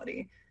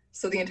reality.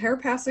 So the entire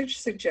passage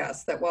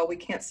suggests that while we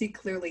can't see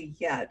clearly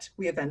yet,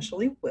 we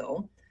eventually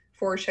will,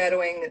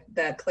 foreshadowing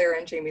that Claire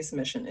and Jamie's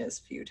mission is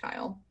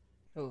futile.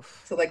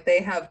 Oof. So like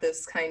they have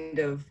this kind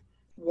of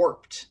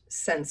warped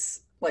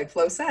sense, like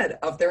Flo said,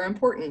 of their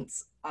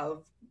importance,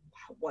 of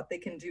what they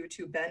can do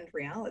to bend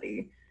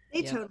reality.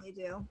 They Yeah. totally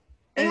do.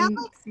 They have And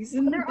like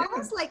season, they're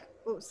almost like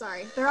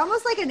they're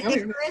almost like an No,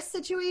 you're Icarus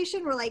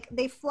situation where like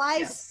they fly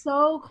Yes.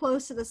 so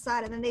close to the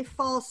sun and then they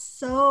fall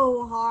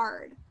so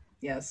hard.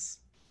 yes.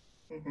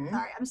 Mhm.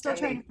 Sorry, I'm still And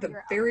trying to the figure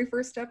out. very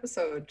first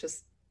episode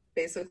just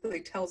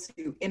basically tells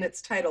you in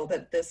its title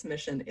that this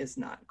mission is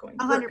not going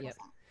to work. 100%.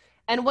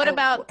 And what I-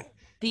 about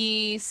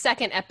the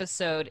second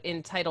episode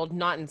entitled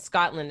Not in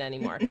Scotland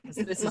Anymore? 'Cause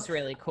this is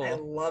really I cool.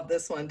 love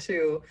this one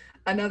too.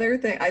 Another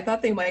thing, I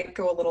thought they might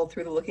go a little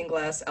through the Looking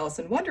Glass Alice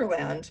in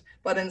Wonderland,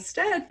 but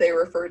instead they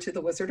refer to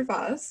The Wizard of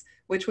Oz,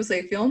 which was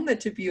a film that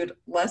debuted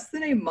less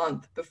than a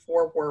month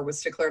before war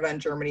was declared on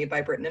Germany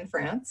by Britain and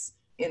France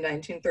in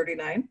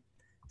 1939.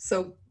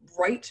 So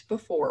right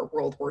before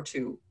World War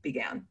II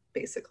began,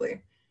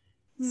 basically.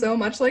 So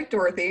much like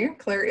Dorothy,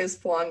 Claire is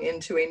flung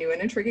into a new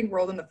and intriguing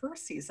world in the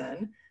first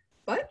season,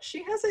 but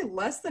she has a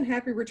less than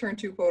happy return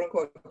to quote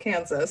unquote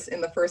Kansas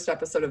in the first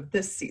episode of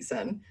this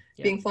season.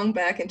 Yeah. Being flung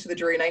back into the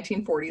dreary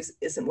 1940s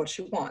isn't what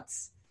she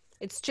wants.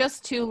 It's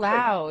just too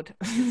loud.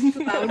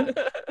 loud.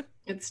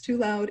 It's too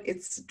loud.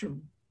 It's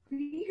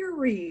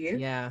dreary.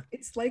 Yeah.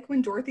 It's like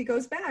when Dorothy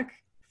goes back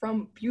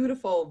from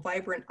beautiful,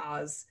 vibrant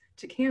Oz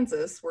to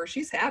Kansas, where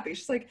she's happy.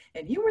 She's like,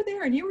 and you were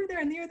there, and you were there,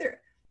 and you were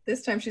there.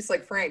 This time she's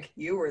like, Frank,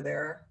 you were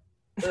there.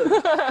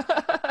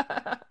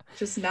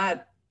 Just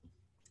not.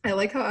 I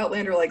like how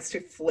Outlander likes to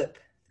flip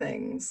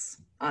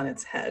things on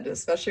its head,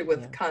 especially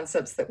with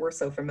concepts that we're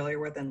so familiar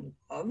with and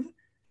love,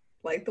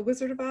 like the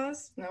Wizard of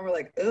Oz. Now we're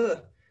like,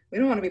 ugh, we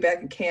don't want to be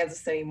back in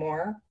Kansas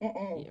anymore.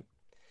 Yeah.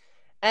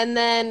 And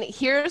then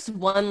here's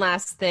one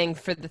last thing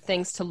for the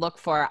things to look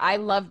for. I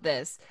love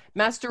this.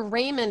 Master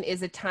Raymond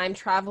is a time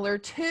traveler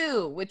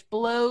too, which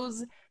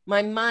blows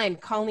my mind.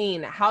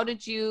 Colleen, how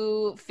did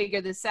you figure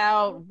this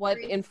out? What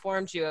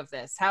informed you of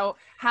this?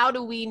 How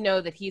do we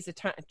know that he's a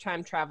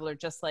time traveler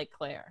just like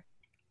Claire?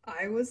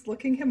 I was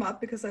looking him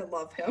up because I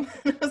love him.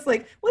 I was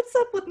like, what's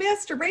up with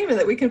Master Raymond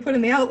that we can put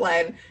in the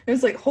outline? And I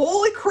was like,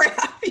 holy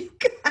crap, you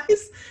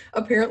guys.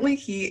 Apparently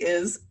he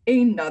is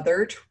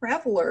another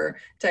traveler.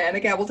 Diana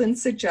Gabaldon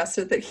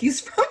suggested that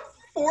he's from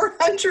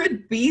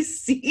 400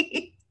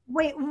 BC.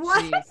 Wait,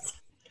 what? Jeez.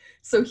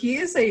 So he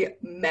is a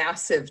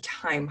massive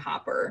time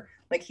hopper.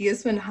 Like, he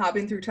has been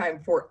hopping through time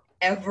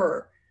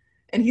forever.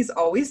 And he's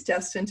always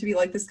destined to be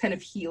like this kind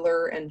of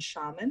healer and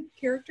shaman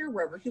character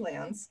wherever he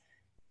lands.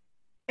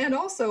 And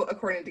also,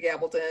 according to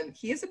Gabaldon,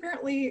 he is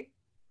apparently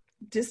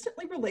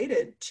distantly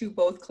related to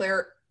both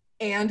Claire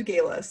and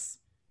Galus.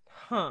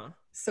 Huh.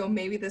 So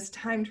maybe this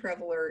time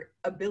traveler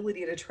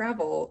ability to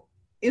travel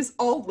is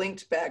all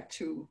linked back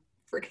to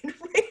freaking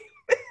Raymond.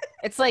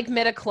 It's like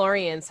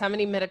midichlorians. How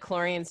many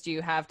midichlorians do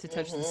you have to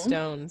touch the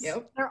stones?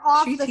 Yep. They're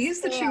off She the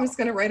teased that she scale. was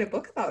going to write a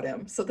book about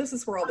him. So this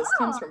is where all this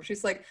comes from.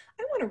 She's like,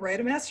 I want to write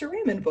a Master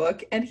Raymond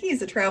book, and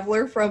he's a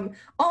traveler from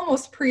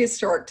almost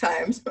prehistoric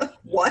times.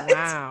 What?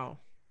 Wow.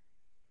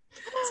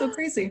 So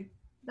crazy.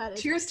 That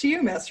is Cheers to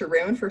you, Master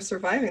Raymond, for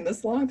surviving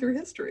this long through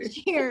history.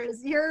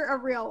 Cheers. You're a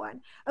real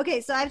one. Okay,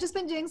 so I've just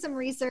been doing some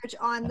research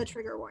on the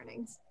trigger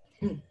warnings.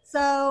 Mm.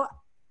 So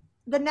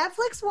the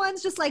Netflix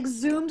ones just like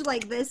zoomed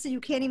like this so you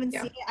can't even see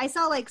it. I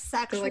saw like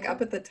They're sexual. like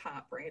up at the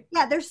top, right?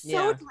 Yeah, they're so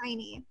Yeah.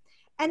 tiny.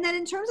 And then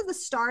in terms of the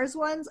stars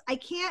ones, I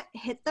can't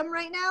hit them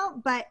right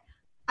now, but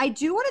I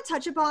do want to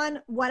touch upon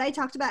what I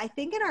talked about, I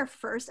think in our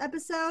first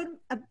episode,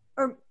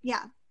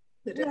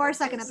 our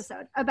second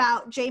episode,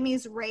 about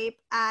Jamie's rape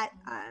at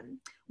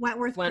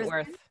Wentworth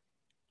Prison.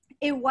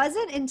 It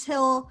wasn't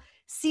until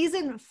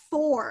season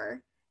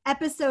 4,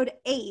 episode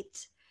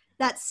 8,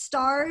 that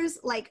Stars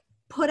like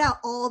put out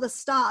all the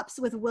stops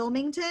with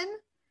Wilmington,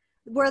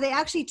 where they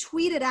actually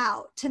tweeted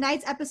out,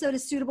 tonight's episode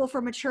is suitable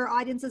for mature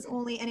audiences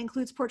only and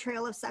includes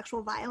portrayal of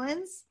sexual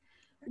violence,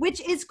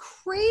 which is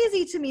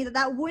crazy to me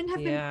that wouldn't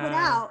have been put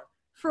out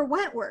for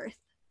Wentworth.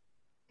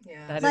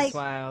 Yeah. That Like, is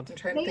wild. I'm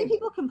trying to Maybe think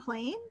people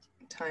complained.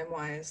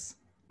 time-wise.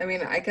 I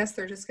mean, I guess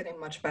they're just getting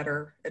much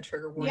better at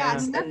trigger Yeah,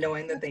 warnings that's- and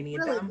knowing that they need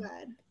Really them.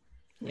 good.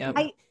 Yep.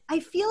 I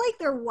feel like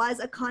there was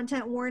a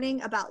content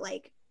warning about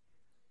like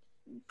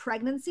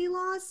pregnancy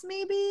loss,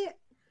 maybe.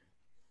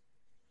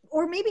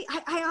 Or maybe,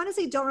 I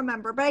honestly don't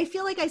remember, but I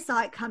feel like I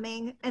saw it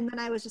coming. And then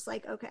I was just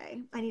like,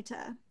 okay, I need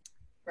to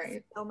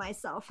Right. kill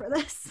myself for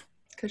this.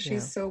 Because she's Yeah.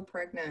 so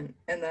pregnant.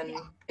 And then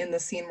in the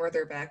scene where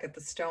they're back at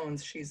the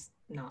Stones, she's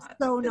not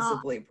So not.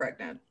 visibly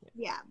pregnant.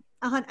 Yeah,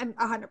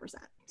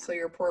 100%. So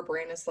your poor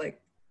brain is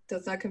like,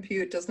 does not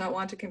compute, does not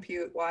want to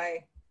compute.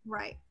 Why?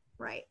 Right.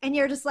 And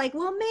you're just like,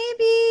 well,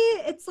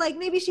 maybe it's like,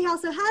 maybe she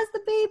also has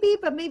the baby,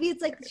 but maybe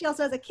it's like she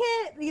also has a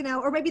kid,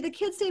 or maybe the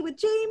kid stayed with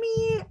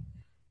Jamie,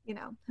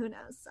 who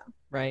knows? So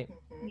Right.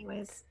 Mhm.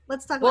 anyways,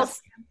 let's talk Well,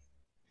 about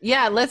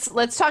yeah,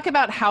 let's talk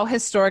about how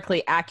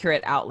historically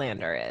accurate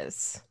Outlander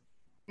is.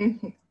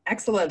 Mhm.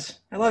 Excellent.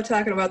 I love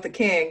talking about the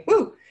king.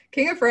 Woo!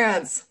 King of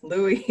France,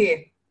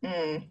 Louis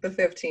the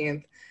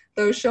 15th.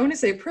 Though shown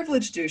as a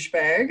privileged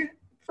douchebag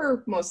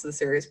for most of the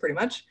series, pretty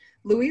much,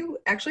 Louis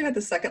actually had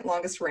the second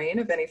longest reign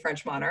of any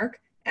French monarch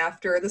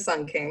after the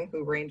Sun King,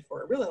 who reigned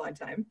for a really long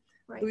time.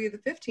 Right. Louis the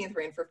 15th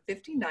reigned for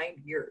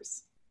 59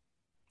 years.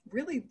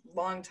 Really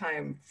long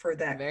time for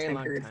that Very time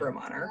long period for a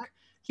time. monarch.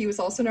 He was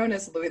also known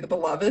as Louis the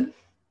Beloved.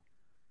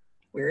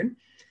 Weird.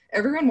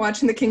 Everyone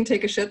watching the king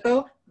take a shit,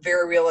 though,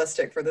 very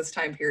realistic for this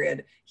time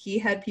period. He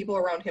had people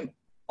around him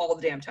all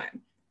the damn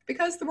time.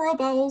 Because the royal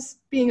bowels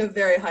being of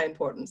very high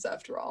importance,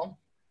 after all.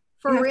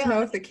 For you have real. to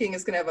know if the king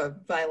is going to have a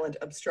violent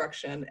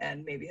obstruction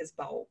and maybe his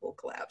bowel will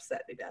collapse.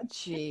 That'd be bad.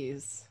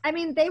 Jeez. I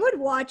mean, they would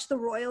watch the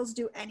royals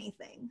do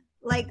anything.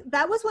 Like,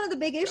 that was one of the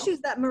big issues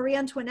that Marie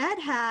Antoinette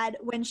had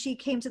when she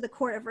came to the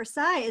court of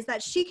Versailles, is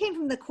that she came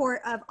from the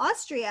court of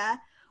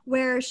Austria,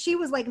 where she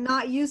was like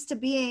not used to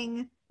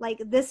being like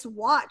this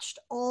watched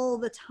all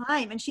the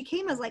time. And she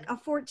came as like a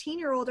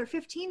 14-year-old or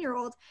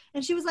 15-year-old,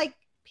 and she was like,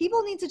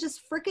 people need to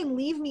just freaking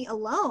leave me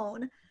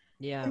alone.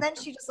 Yeah. And then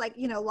she just like,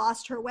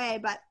 lost her way.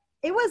 But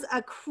it was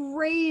a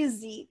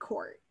crazy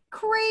court.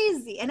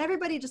 Crazy. And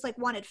everybody just like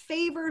wanted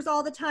favors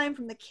all the time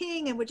from the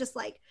king and would just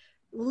like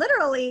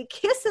literally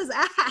kiss his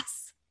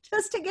ass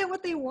just to get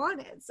what they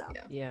wanted. So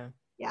Yeah.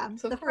 yeah.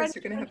 So of course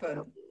you're going to have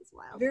a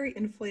wild. very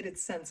inflated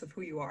sense of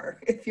who you are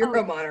if you're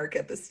Oh. a monarch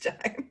at this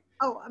time.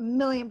 Oh,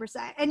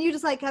 1,000,000%. And you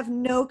just like have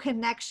no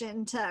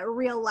connection to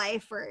real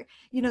life or,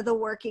 the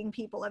working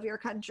people of your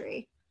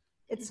country.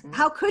 It's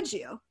how could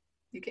you?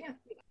 You can't.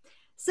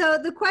 So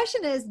the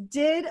question is,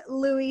 did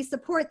Louis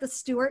support the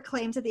Stuart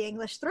claim to the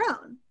English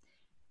throne?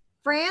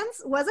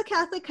 France was a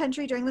Catholic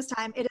country during this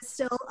time. It is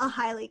still a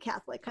highly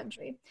Catholic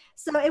country.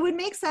 So it would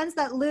make sense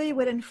that Louis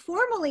would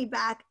informally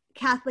back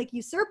Catholic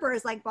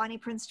usurpers like Bonnie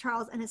Prince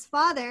Charles and his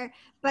father,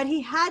 but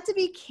he had to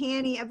be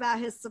canny about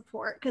his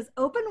support because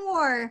open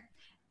war,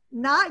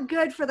 not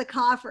good for the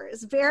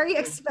coffers, very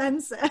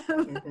expensive.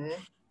 Mm-hmm.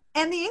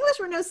 And the English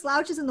were no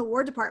slouches in the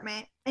War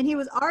Department, and he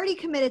was already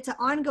committed to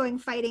ongoing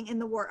fighting in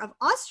the War of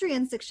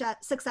Austrian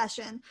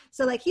Succession.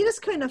 So like he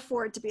just couldn't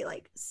afford to be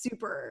like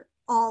super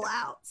all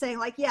out, saying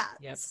like,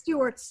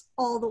 Stuarts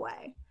all the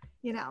way,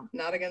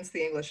 Not against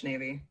the English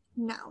Navy.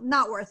 No,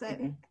 not worth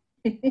it.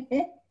 Mm-hmm.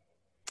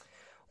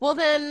 Well,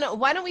 then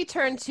why don't we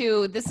turn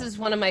to, this is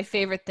one of my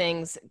favorite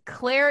things.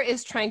 Claire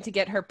is trying to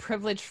get her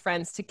privileged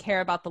friends to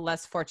care about the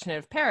less fortunate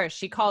of Paris.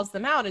 She calls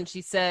them out and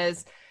she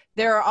says,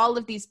 there are all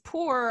of these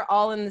poor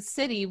all in the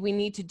city. We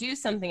need to do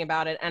something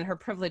about it. And her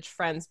privileged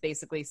friends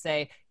basically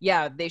say,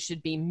 yeah, they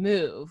should be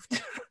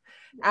moved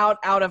out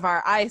of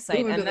our eyesight.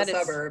 Move and into that the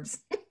is suburbs.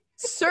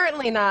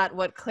 certainly not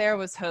what Claire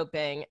was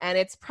hoping. And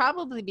it's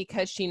probably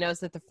because she knows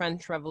that the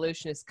French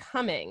Revolution is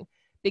coming.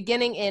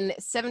 Beginning in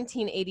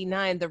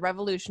 1789, the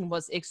revolution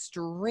was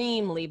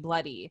extremely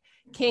bloody.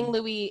 King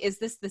Louis, is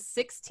this the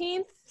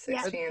 16th?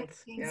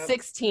 16th. Yep.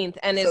 16th.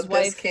 And So his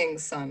wife... this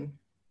king's son.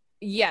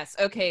 Yes,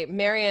 okay.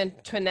 Marie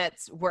Antoinette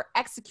were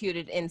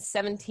executed in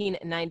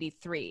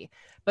 1793,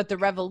 but the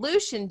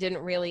revolution didn't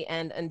really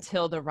end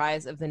until the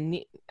rise of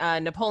the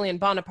Napoleon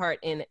Bonaparte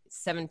in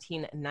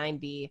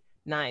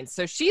 1799.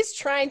 So she's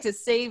trying to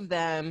save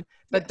them,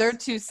 but they're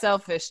too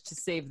selfish to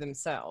save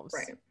themselves.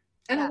 Right.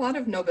 And a lot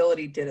of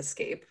nobility did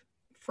escape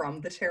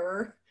from the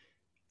terror,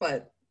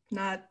 but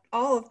not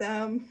all of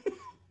them.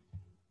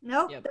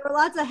 Nope, there were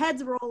lots of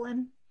heads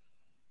rolling.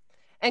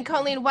 And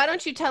Colleen, why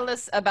don't you tell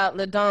us about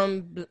La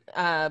Dame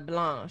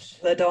Blanche?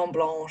 La Dame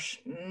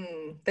Blanche.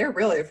 They're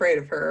really afraid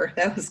of her.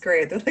 That was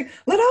great. They're like,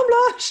 La Dame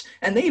Blanche!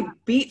 And they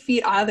beat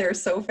feet out of there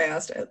so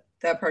fast.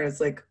 That part is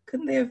like,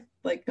 couldn't they have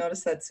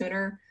noticed that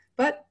sooner?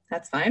 But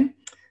that's fine.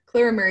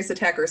 Claire and Mary's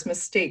attackers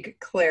mistake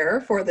Claire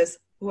for this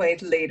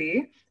white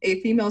lady,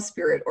 a female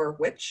spirit or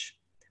witch.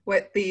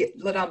 What the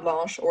La Dame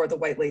Blanche or the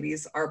White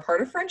Ladies are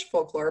part of French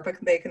folklore, but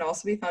they can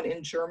also be found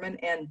in German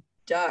and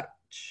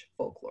Dutch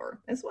folklore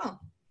as well.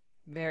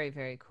 Very,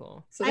 very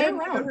cool. So they're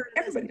around.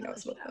 Everybody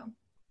knows about them.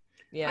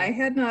 Yeah. I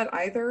had not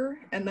either.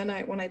 And then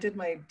when I did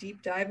my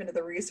deep dive into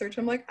the research,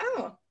 I'm like,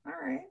 oh, all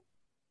right.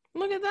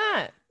 Look at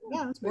that.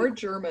 Yeah, we're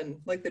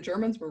German. Like the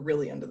Germans were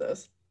really into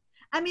this.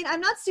 I mean,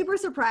 I'm not super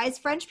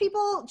surprised. French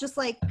people, just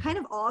like kind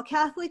of all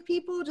Catholic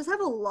people, just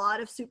have a lot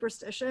of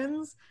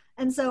superstitions.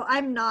 And so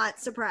I'm not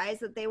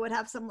surprised that they would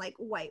have some like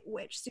white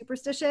witch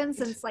superstition,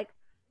 since like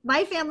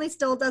my family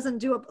still doesn't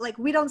do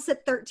we don't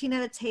sit 13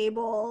 at a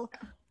table.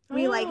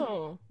 We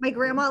my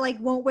grandma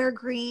won't wear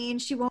green.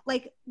 She won't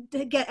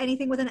get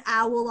anything with an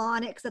owl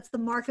on it because that's the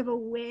mark of a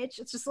witch.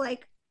 It's just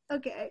like,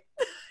 okay,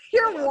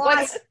 you're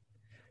white.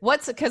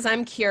 Because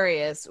I'm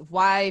curious,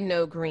 why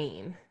no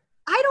green?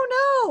 I don't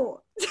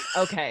know.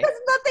 Okay. Because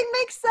nothing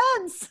makes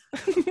sense.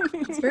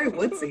 It's very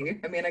woodsy.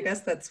 I mean, I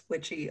guess that's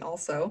witchy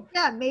also.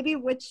 Yeah, maybe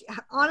witch.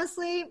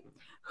 Honestly,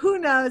 who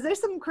knows?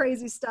 There's some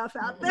crazy stuff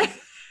out there.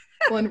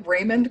 When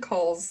Raymond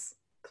calls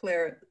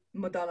Claire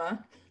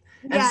Madonna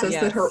and says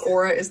that her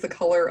aura is the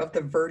color of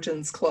the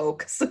Virgin's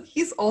cloak. So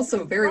he's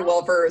also very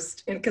well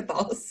versed in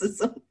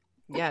Catholicism.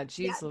 Yeah,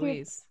 geez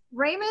Louise.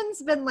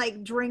 Raymond's been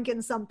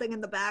drinking something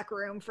in the back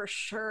room for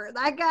sure.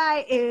 That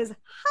guy is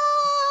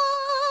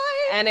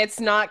high. And it's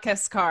not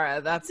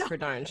Cascara, that's for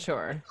darn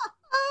sure.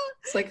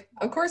 It's like,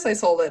 of course I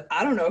sold it.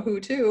 I don't know who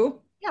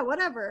to. Yeah,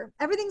 whatever.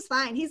 Everything's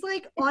fine. He's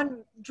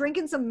on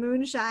drinking some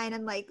moonshine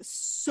and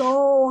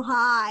so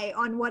high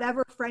on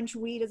whatever French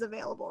weed is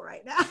available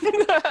right now.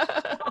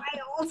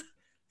 Wild.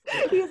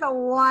 He's a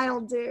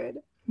wild dude.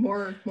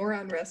 More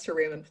unrest to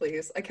Raymond,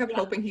 please. I kept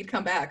hoping he'd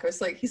come back. I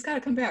was like, he's got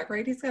to come back,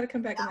 right? He's got to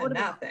come back. And then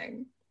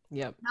nothing.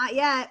 Yep. Not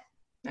yet.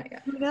 Not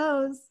yet. Who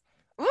knows?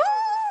 Ooh,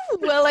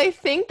 well, I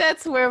think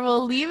that's where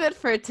we'll leave it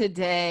for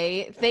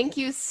today. Thank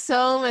you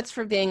so much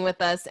for being with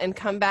us, and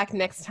come back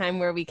next time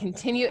where we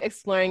continue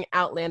exploring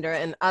Outlander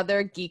and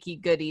other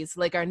geeky goodies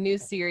like our new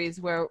series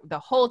where the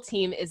whole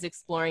team is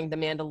exploring The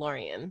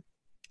Mandalorian.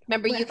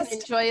 Remember, you can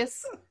enjoy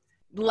us.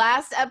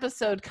 Last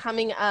episode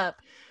coming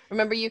up.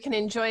 Remember, you can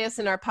enjoy us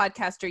in our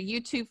podcast or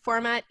YouTube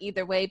format.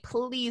 Either way,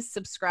 please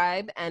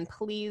subscribe, and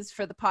please,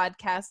 for the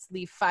podcast,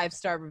 leave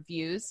 5-star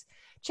reviews.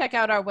 Check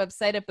out our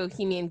website at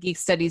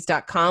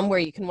bohemiangeekstudies.com, where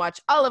you can watch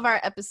all of our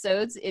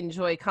episodes,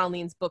 enjoy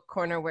Colleen's Book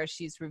Corner, where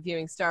she's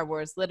reviewing Star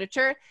Wars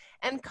literature,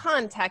 and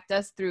contact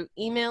us through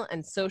email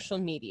and social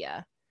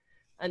media.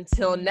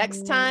 Until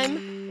next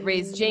time,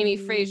 raise Jamie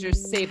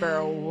Fraser's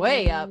saber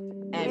way up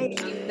and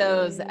keep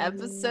those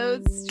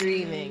episodes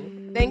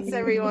streaming. Thanks,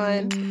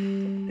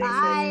 everyone.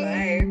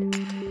 Bye. Bye.